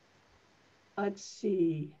 Mm. Let's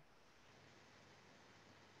see.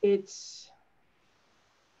 It's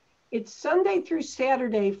Sunday through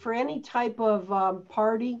Saturday for any type of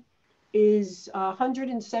party is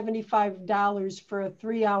 $175 for a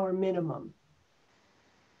 3-hour minimum,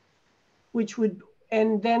 which would,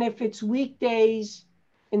 and then if it's weekdays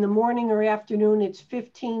in the morning or afternoon, it's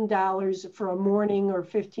 $15 for a morning or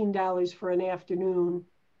 $15 for an afternoon.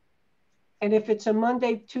 And if it's a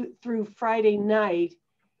Monday through Friday night,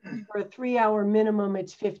 for a 3-hour minimum,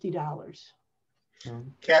 it's $50.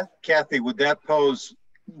 Kathy, would that pose,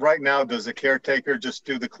 right now, does the caretaker just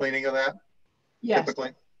do the cleaning of that? Yes.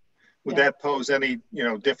 Typically? Would Yeah. that pose any,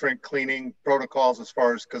 different cleaning protocols as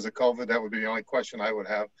far as, because of COVID? That would be the only question I would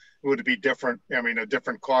have. Would it be different? I mean, a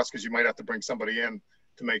different cost because you might have to bring somebody in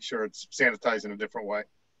to make sure it's sanitized in a different way.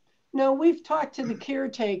 No, we've talked to the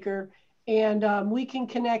caretaker, and we can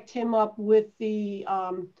connect him up with the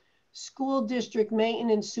school district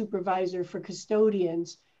maintenance supervisor for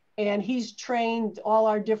custodians. And he's trained all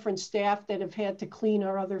our different staff that have had to clean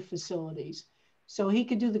our other facilities. So he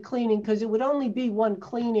could do the cleaning because it would only be one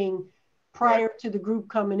cleaning prior to the group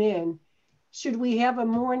coming in. Should we have a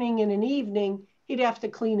morning and an evening, he'd have to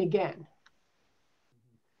clean again.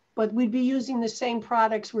 But we'd be using the same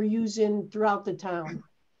products we're using throughout the town.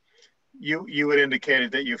 You had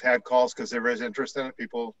indicated that you've had calls because there is interest in it.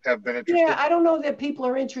 People have been interested. Yeah, I don't know that people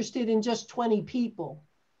are interested in just 20 people.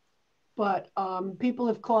 But people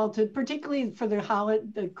have called to, particularly for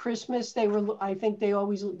the Christmas, I think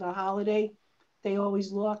the holiday, they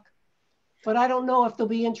always look. But I don't know if they'll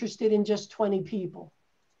be interested in just 20 people.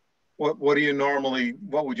 What would you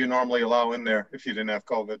normally allow in there if you didn't have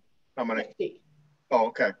COVID? How many? 50. Oh,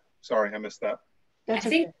 okay. Sorry, I missed that. That's I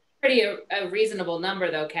think pretty a reasonable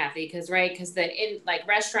number though, Kathy, because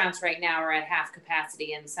restaurants right now are at half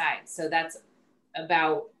capacity inside. So that's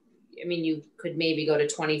about, I mean, you could maybe go to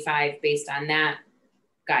 25 based on that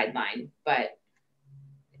guideline, but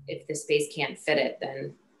if the space can't fit it,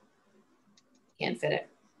 then can't fit it.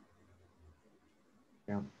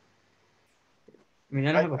 Yeah. I mean,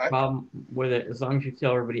 I don't have a problem with it as long as you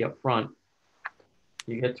tell everybody up front.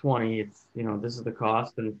 You get 20, it's, this is the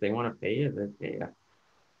cost, and if they want to pay you, they pay you.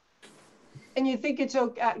 And you think it's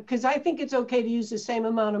okay, because I think it's okay to use the same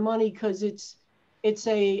amount of money because it's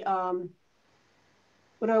a,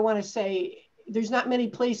 what do I want to say? There's not many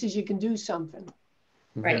places you can do something.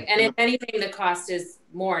 Right. And if anything, the cost is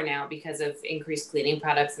more now because of increased cleaning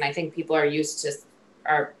products. And I think people are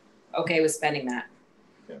okay with spending that.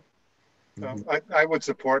 Yeah. No, I would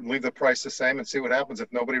support and leave the price the same and see what happens.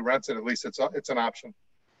 If nobody rents it, at least it's an option.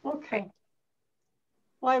 Okay.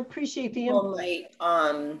 Well, I appreciate the input. Might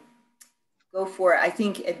go for it. I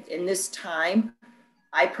think in this time,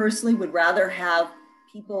 I personally would rather have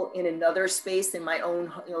people in another space in my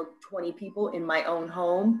own, 20 people in my own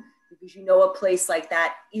home, because a place like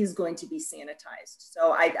that is going to be sanitized.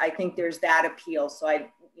 So I think there's that appeal. So I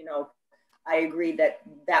agree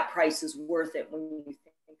that price is worth it when you think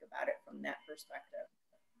about it from that perspective.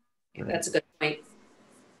 That's a good point.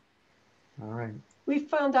 All right. We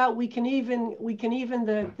found out we can even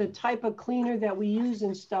the type of cleaner that we use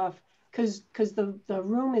and stuff, because the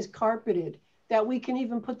room is carpeted, that we can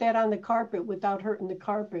even put that on the carpet without hurting the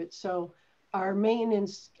carpet. So our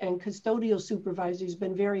maintenance and custodial supervisor has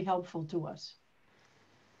been very helpful to us.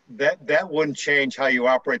 That wouldn't change how you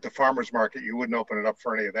operate the farmer's market. You wouldn't open it up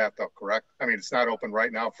for any of that though, correct? I mean, it's not open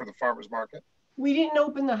right now for the farmer's market. We didn't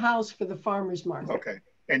open the house for the farmer's market. Okay.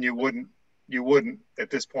 And you wouldn't at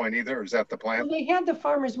this point either, or is that the plan? Well, they had the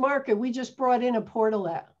farmer's market. We just brought in a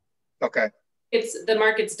portalette. Okay. The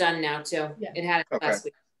market's done now too. Yeah. It had it last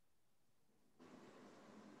week.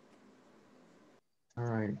 All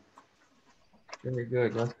right. Very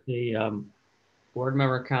good. Let's see. Board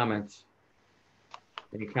member comments.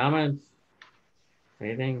 Any comments?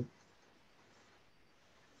 Anything?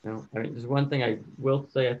 No. I mean, there's one thing I will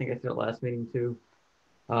say. I think I said it last meeting too.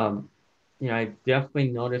 I definitely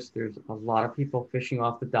noticed there's a lot of people fishing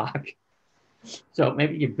off the dock. So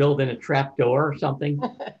maybe you build in a trap door or something,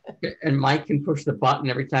 and Mike can push the button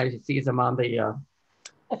every time he sees them on the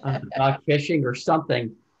dock fishing or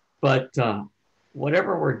something. But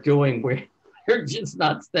whatever we're doing, we're just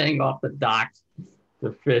not staying off the docks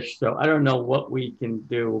to fish. So I don't know what we can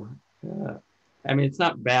do. I mean, it's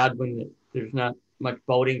not bad when there's not much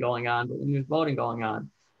boating going on, but when there's boating going on,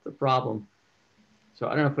 it's a problem. So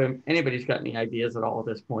I don't know if anybody's got any ideas at all at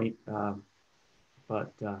this point,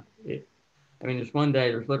 but I mean, there's one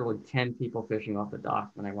day, there's literally 10 people fishing off the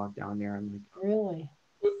dock when I walked down there. I'm like, Really?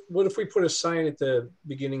 What if we put a sign at the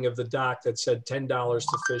beginning of the dock that said $10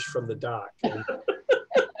 to fish from the dock? And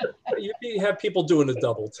you have people doing a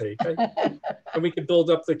double take. And we could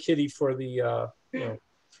build up the kitty for the, you know,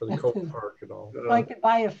 for the Cove Park and all. I could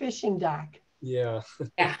buy a fishing dock. Yeah.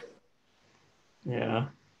 Yeah. yeah.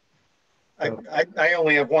 I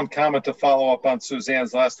only have one comment to follow up on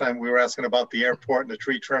Suzanne's last time we were asking about the airport and the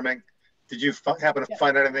tree trimming. Did you happen to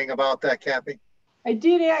find anything about that, Kathy? I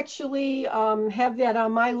did actually have that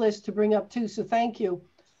on my list to bring up too, so thank you.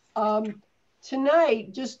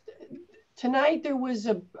 Tonight there was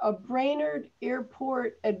a Brainerd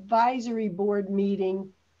Airport Advisory Board meeting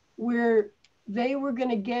where they were going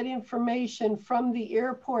to get information from the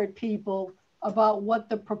airport people about what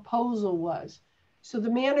the proposal was. So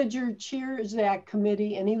the manager chairs that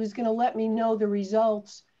committee, and he was going to let me know the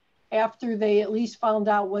results after they at least found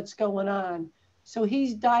out what's going on. So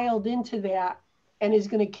he's dialed into that and is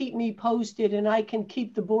going to keep me posted, and I can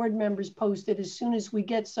keep the board members posted as soon as we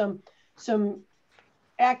get some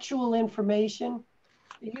actual information.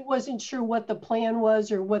 He wasn't sure what the plan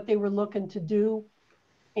was or what they were looking to do,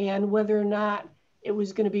 and whether or not it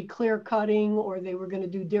was going to be clear cutting or they were going to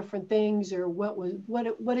do different things, or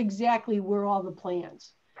what exactly were all the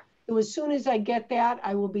plans. So as soon as I get that,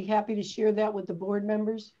 I will be happy to share that with the board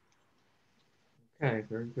members. Okay,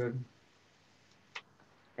 very good.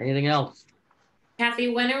 Anything else? Kathy,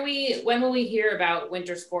 when will we hear about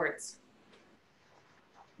winter sports?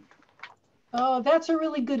 Oh, that's a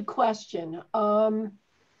really good question.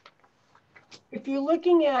 If you're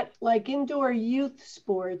looking at like indoor youth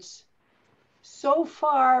sports, so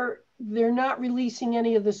far they're not releasing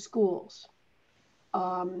any of the schools.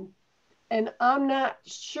 And I'm not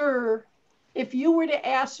sure, if you were to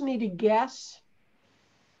ask me to guess,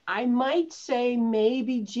 I might say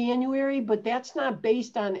maybe January, but that's not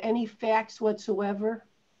based on any facts whatsoever.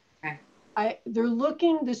 Okay.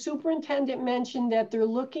 The superintendent mentioned that they're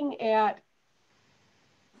looking at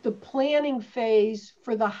the planning phase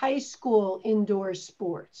for the high school indoor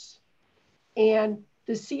sports. And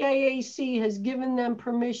the CIAC has given them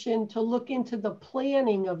permission to look into the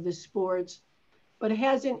planning of the sports, but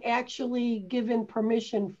hasn't actually given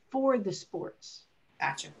permission for the sports.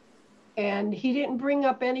 Gotcha. And he didn't bring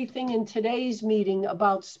up anything in today's meeting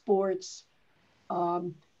about sports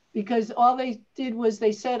because all they did was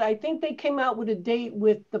they said, I think they came out with a date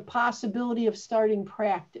with the possibility of starting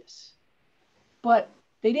practice. But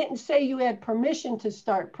they didn't say you had permission to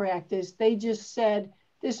start practice. They just said,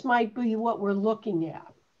 this might be what we're looking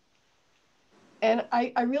at. And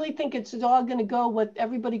I really think it's all going to go what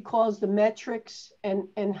everybody calls the metrics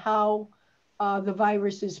and how the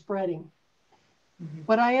virus is spreading. Mm-hmm.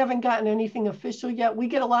 But I haven't gotten anything official yet. We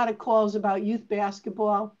get a lot of calls about youth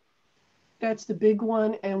basketball. That's the big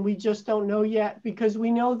one. And we just don't know yet because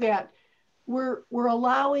we know that we're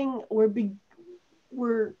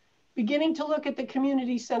beginning to look at the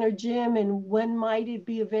community center gym and when might it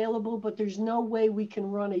be available, but there's no way we can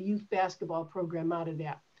run a youth basketball program out of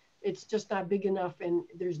that. It's just not big enough and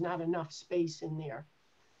there's not enough space in there.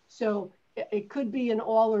 So it could be an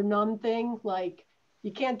all or none thing, like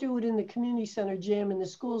you can't do it in the community center gym and the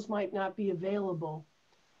schools might not be available.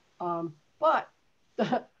 But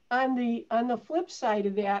on the flip side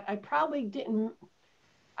of that,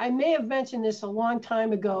 I may have mentioned this a long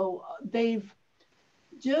time ago. They've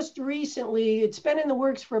just recently, it's been in the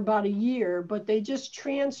works for about a year, but they just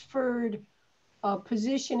transferred a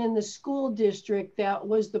position in the school district that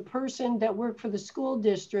was the person that worked for the school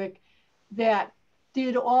district that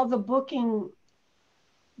did all the booking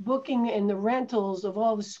and the rentals of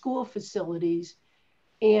all the school facilities.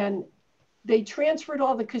 And they transferred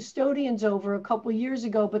all the custodians over a couple of years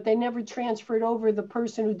ago, but they never transferred over the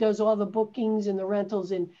person who does all the bookings and the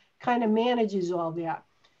rentals and kind of manages all that.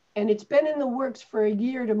 And it's been in the works for a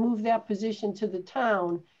year to move that position to the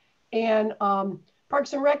town. And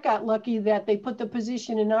Parks and Rec got lucky that they put the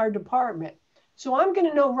position in our department. So I'm going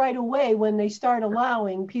to know right away when they start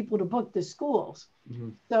allowing people to book the schools. Mm-hmm.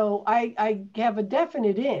 So I have a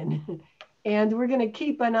definite in, and we're going to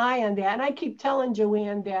keep an eye on that. And I keep telling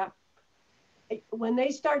Joanne that when they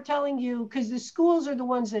start telling you, because the schools are the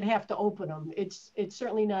ones that have to open them, it's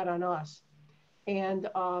certainly not on us. And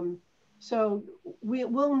so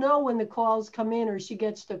we'll know when the calls come in or she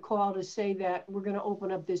gets the call to say that we're going to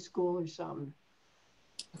open up this school or something.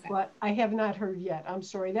 Okay. But I have not heard yet. I'm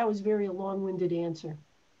sorry. That was very long-winded answer.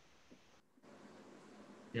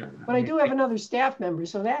 Yeah. But I do have another staff member,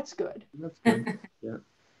 so that's good. That's good. Yeah.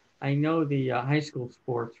 I know the high school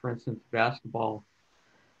sports, for instance, basketball.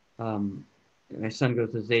 My son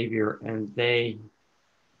goes to Xavier, and they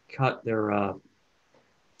cut their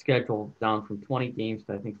schedule down from 20 games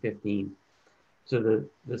to I think 15. So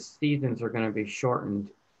the seasons are going to be shortened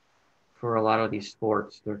for a lot of these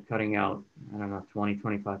sports. They're cutting out, I don't know, 20,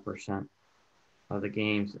 25% of the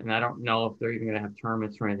games. And I don't know if they're even going to have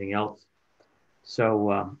tournaments or anything else.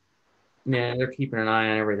 So, yeah, they're keeping an eye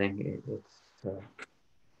on everything.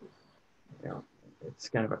 It's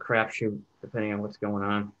kind of a crapshoot depending on what's going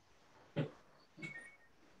on.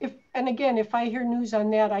 If I hear news on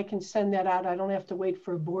that, I can send that out. I don't have to wait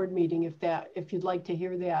for a board meeting if you'd like to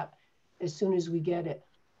hear that as soon as we get it.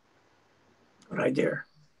 Good idea.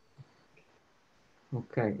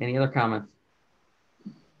 Okay, any other comments?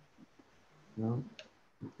 No,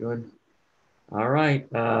 good. All right,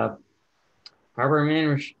 Harbor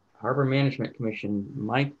Management Commission,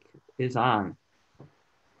 Mike is on,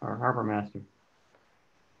 our harbor master.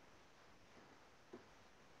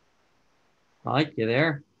 Mike, you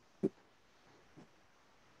there?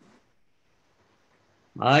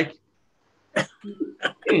 Mike?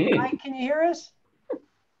 Mike, can you hear us?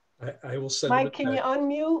 I will send Mike, can you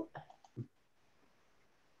unmute?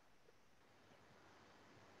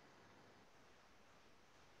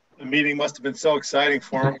 The meeting must have been so exciting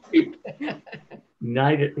for him. He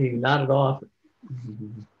nodded off.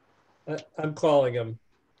 I'm calling him.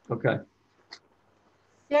 Okay.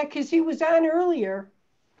 Yeah, because he was on earlier.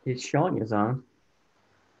 He's showing his on.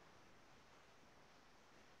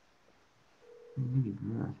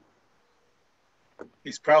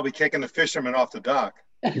 He's probably kicking the fishermen off the dock.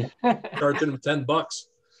 Charging him $10.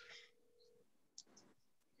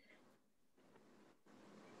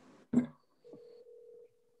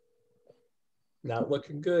 Not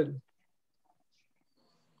looking good.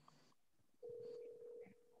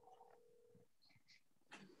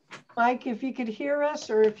 Mike, if you could hear us,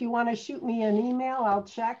 or if you want to shoot me an email, I'll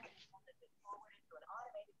check.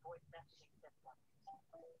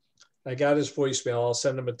 I got his voicemail. I'll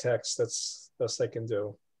send him a text. That's best I can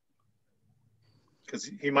do. Because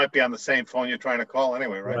he might be on the same phone you're trying to call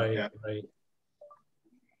anyway, right? Right, Yeah. right.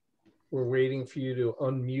 We're waiting for you to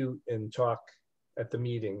unmute and talk at the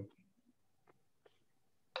meeting.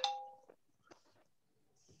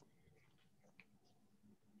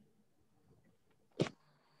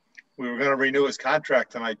 We were going to renew his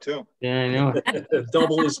contract tonight too. Yeah, I know.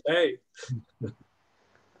 Double his pay.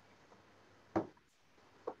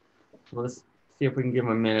 Let's see if we can give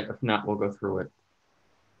him a minute. If not, we'll go through it.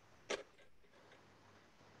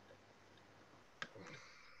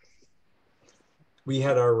 We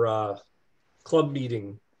had our club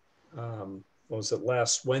meeting, what was it,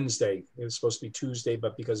 last Wednesday? It was supposed to be Tuesday,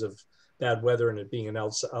 but because of bad weather and it being an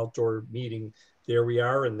outdoor meeting, there we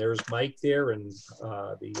are. And there's Mike there and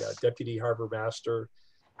the Deputy Harbor Master,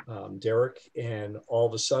 Derek. And all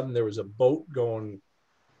of a sudden there was a boat going,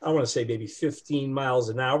 I want to say maybe 15 miles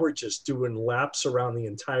an hour, just doing laps around the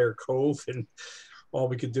entire cove. And all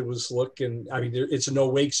we could do was look, and I mean, it's a no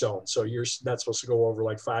wake zone. So you're not supposed to go over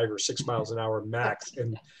like 5 or 6 miles an hour max.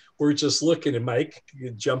 And we're just looking, and Mike, you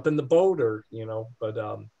jump in the boat or, but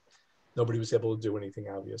nobody was able to do anything,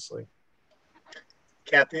 obviously.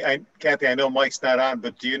 Kathy, I know Mike's not on,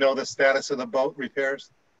 but do you know the status of the boat repairs?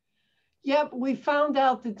 Yep, we found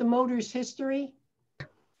out that the motor's history.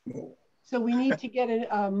 So we need to get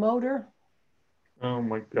a motor. Oh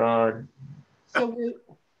my God. So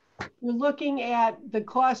we're looking at the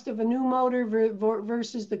cost of a new motor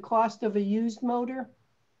versus the cost of a used motor.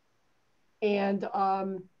 And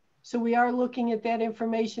so we are looking at that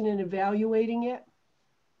information and evaluating it.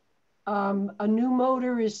 A new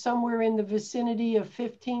motor is somewhere in the vicinity of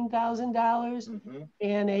 $15,000,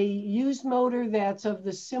 and a used motor that's of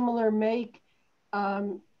the similar make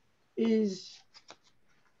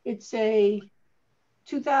it's a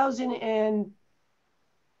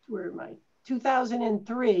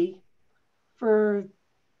 2003 for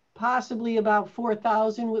possibly about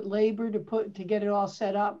 $4,000 with labor to get it all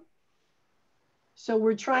set up. So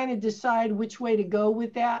we're trying to decide which way to go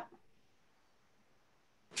with that.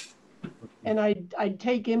 And I'd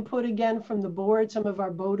take input again from the board, some of our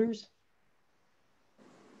boaters.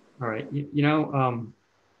 All right,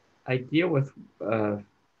 I deal with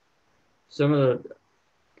some of the,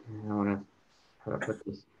 I don't know how to put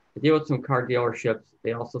this. I deal with some car dealerships.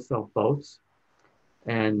 They also sell boats,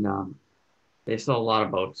 and they sell a lot of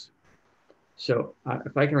boats. So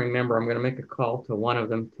if I can remember, I'm going to make a call to one of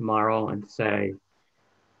them tomorrow and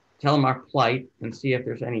tell them our plight and see if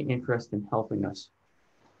there's any interest in helping us.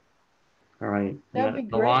 All right, that'd be a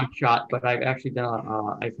great. long shot, but I've actually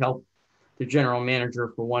done. I've helped the general manager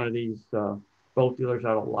for one of these boat dealers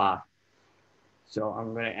out a lot. So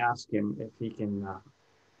I'm going to ask him if he can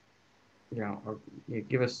you know, or you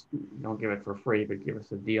give us, don't give it for free, but give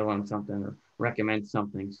us a deal on something or recommend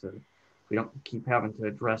something so we don't keep having to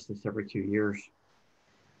address this every 2 years.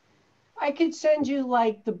 I could send you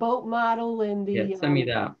like the boat model and the Yeah, send me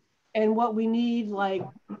that. and what we need, like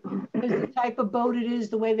the type of boat it is,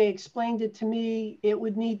 the way they explained it to me, it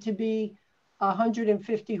would need to be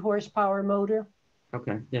 150 horsepower motor.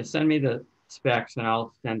 Okay, yeah, send me the specs and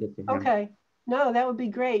I'll send it to him. Okay, no, that would be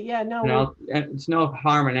great. Yeah, no. And it's no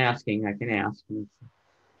harm in asking. I can ask. It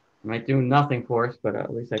might do nothing for us, but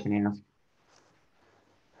at least I can ask.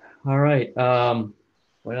 All right.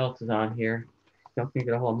 What else is on here? Don't think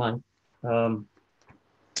of a whole month. So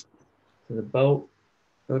the boat,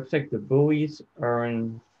 it looks like the buoys are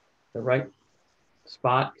in the right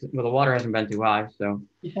spot. Well, the water hasn't been too high, so.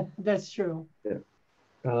 Yeah, that's true.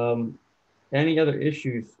 Yeah. Any other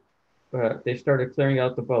issues? They started clearing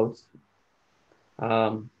out the boats.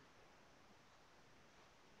 And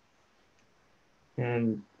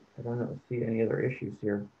I don't see any other issues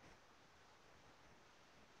here.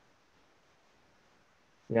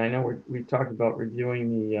 Yeah, I know we talked about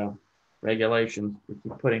reviewing the regulations. We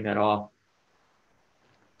keep putting that off.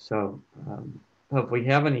 So if we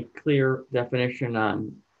have any clear definition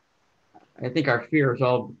on, I think our fear has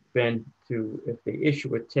all been to, if they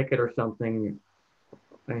issue a ticket or something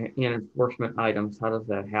in enforcement items, how does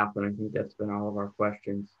that happen? I think that's been all of our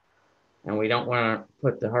questions. And we don't want to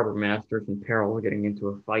put the harbor masters in peril of getting into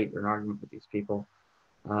a fight or an argument with these people.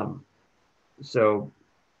 So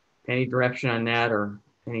any direction on that or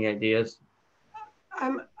any ideas?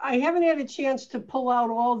 I haven't had a chance to pull out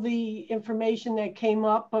all the information that came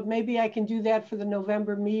up, but maybe I can do that for the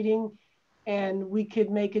November meeting and we could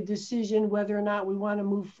make a decision whether or not we want to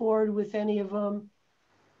move forward with any of them.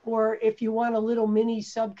 Or if you want a little mini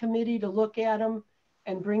subcommittee to look at them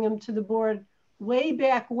and bring them to the board. Way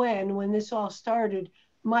back when this all started,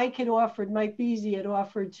 Mike Beasy had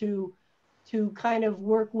offered to kind of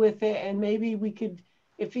work with it, and maybe we could,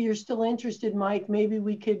 if you're still interested, Mike, maybe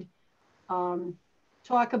we could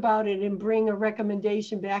talk about it and bring a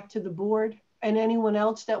recommendation back to the board and anyone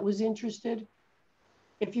else that was interested.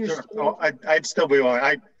 If you're sure. still I'd still be willing.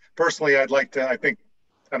 I'd like to, I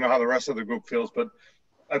don't know how the rest of the group feels, but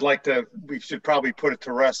we should probably put it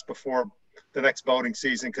to rest before the next boating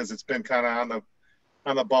season, because it's been kind of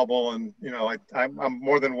on the bubble, and I'm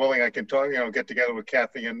more than willing. I can talk, get together with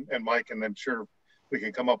Kathy and Mike, and I'm sure we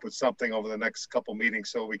can come up with something over the next couple meetings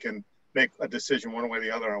so we can make a decision one way or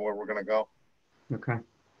the other on where we're going to go. Okay.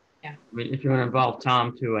 Yeah. I mean, if you want to involve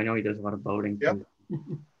Tom too, I know he does a lot of boating. Yep.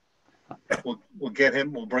 We'll get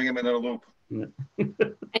him. We'll bring him into the loop. Yeah. And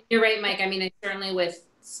you're right, Mike. I mean, certainly with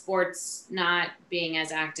sports not being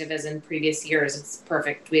as active as in previous years, it's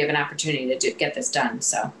perfect. We have an opportunity to get this done.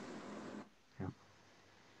 So. Yeah.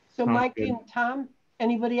 So Mike and Tom,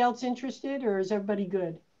 anybody else interested, or is everybody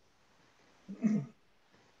good?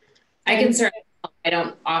 I can certainly, I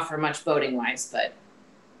don't offer much boating wise, but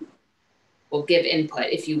we'll give input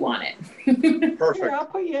if you want it. Perfect. Sure, I'll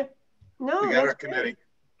put you. No, we got our committee.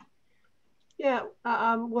 Yeah.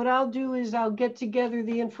 What I'll do is I'll get together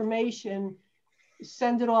the information,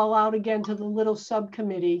 send it all out again to the little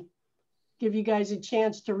subcommittee, give you guys a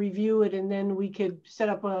chance to review it, and then we could set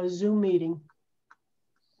up a Zoom meeting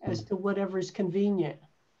as to whatever's convenient.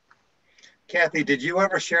 Kathy, did you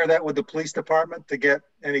ever share that with the police department to get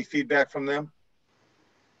any feedback from them?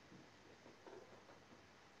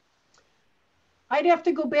 I'd have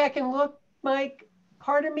to go back and look, Mike.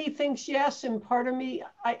 Part of me thinks yes, and part of me,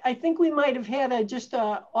 I think we might have had just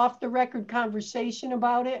a off the record conversation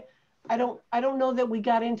about it. I don't know that we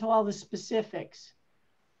got into all the specifics.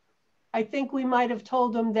 I think we might have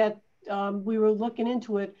told them that we were looking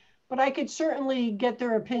into it, but I could certainly get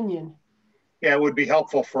their opinion. Yeah, it would be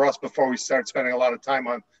helpful for us before we start spending a lot of time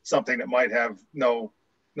on something that might have no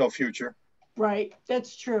future. Right,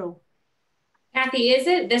 that's true. Kathy,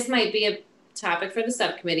 this might be a topic for the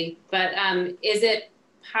subcommittee, but is it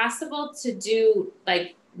possible to do,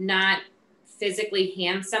 like, not physically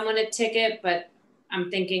hand someone a ticket, but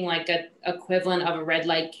I'm thinking like a equivalent of a red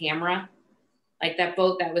light camera, like that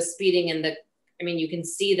boat that was speeding in the, I mean, you can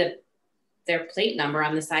see their plate number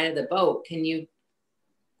on the side of the boat. Can we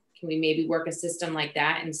maybe work a system like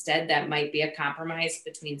that instead? That might be a compromise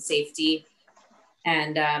between safety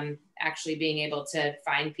and actually being able to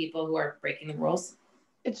find people who are breaking the rules.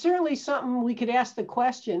 It's certainly something we could ask the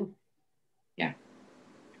question. Yeah.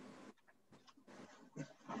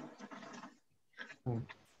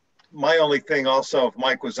 My only thing also, if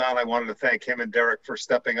Mike was on, I wanted to thank him and Derek for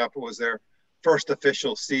stepping up. It was their first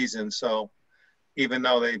official season. So even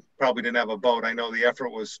though they probably didn't have a boat, I know the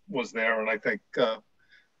effort was there. And I think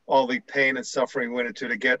all the pain and suffering went into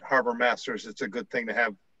to get harbor masters. It's a good thing to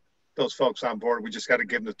have those folks on board. We just got to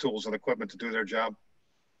give them the tools and equipment to do their job.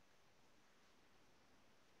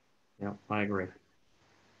 Yeah, I agree.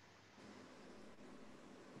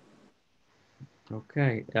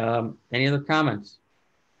 Okay, any other comments?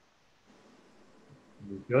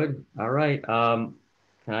 Good, all right. Can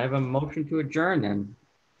I have a motion to adjourn then?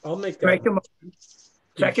 I'll make that. Make a motion.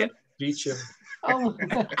 Second. Beat you. Oh.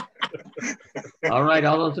 All right,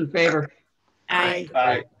 all those in favor? Aye.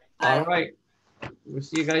 Aye. All right, we'll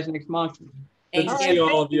see you guys next month. Good to All see right, all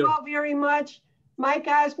thank of you. all very much. Mike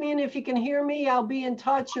Osmian, if you can hear me, I'll be in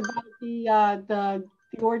touch about the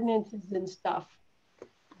ordinances and stuff.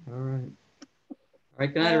 All right. All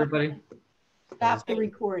right, good night, everybody. Stop the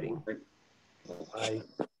recording. Bye.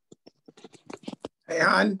 Hey,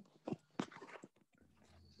 hon.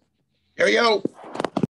 Here you go.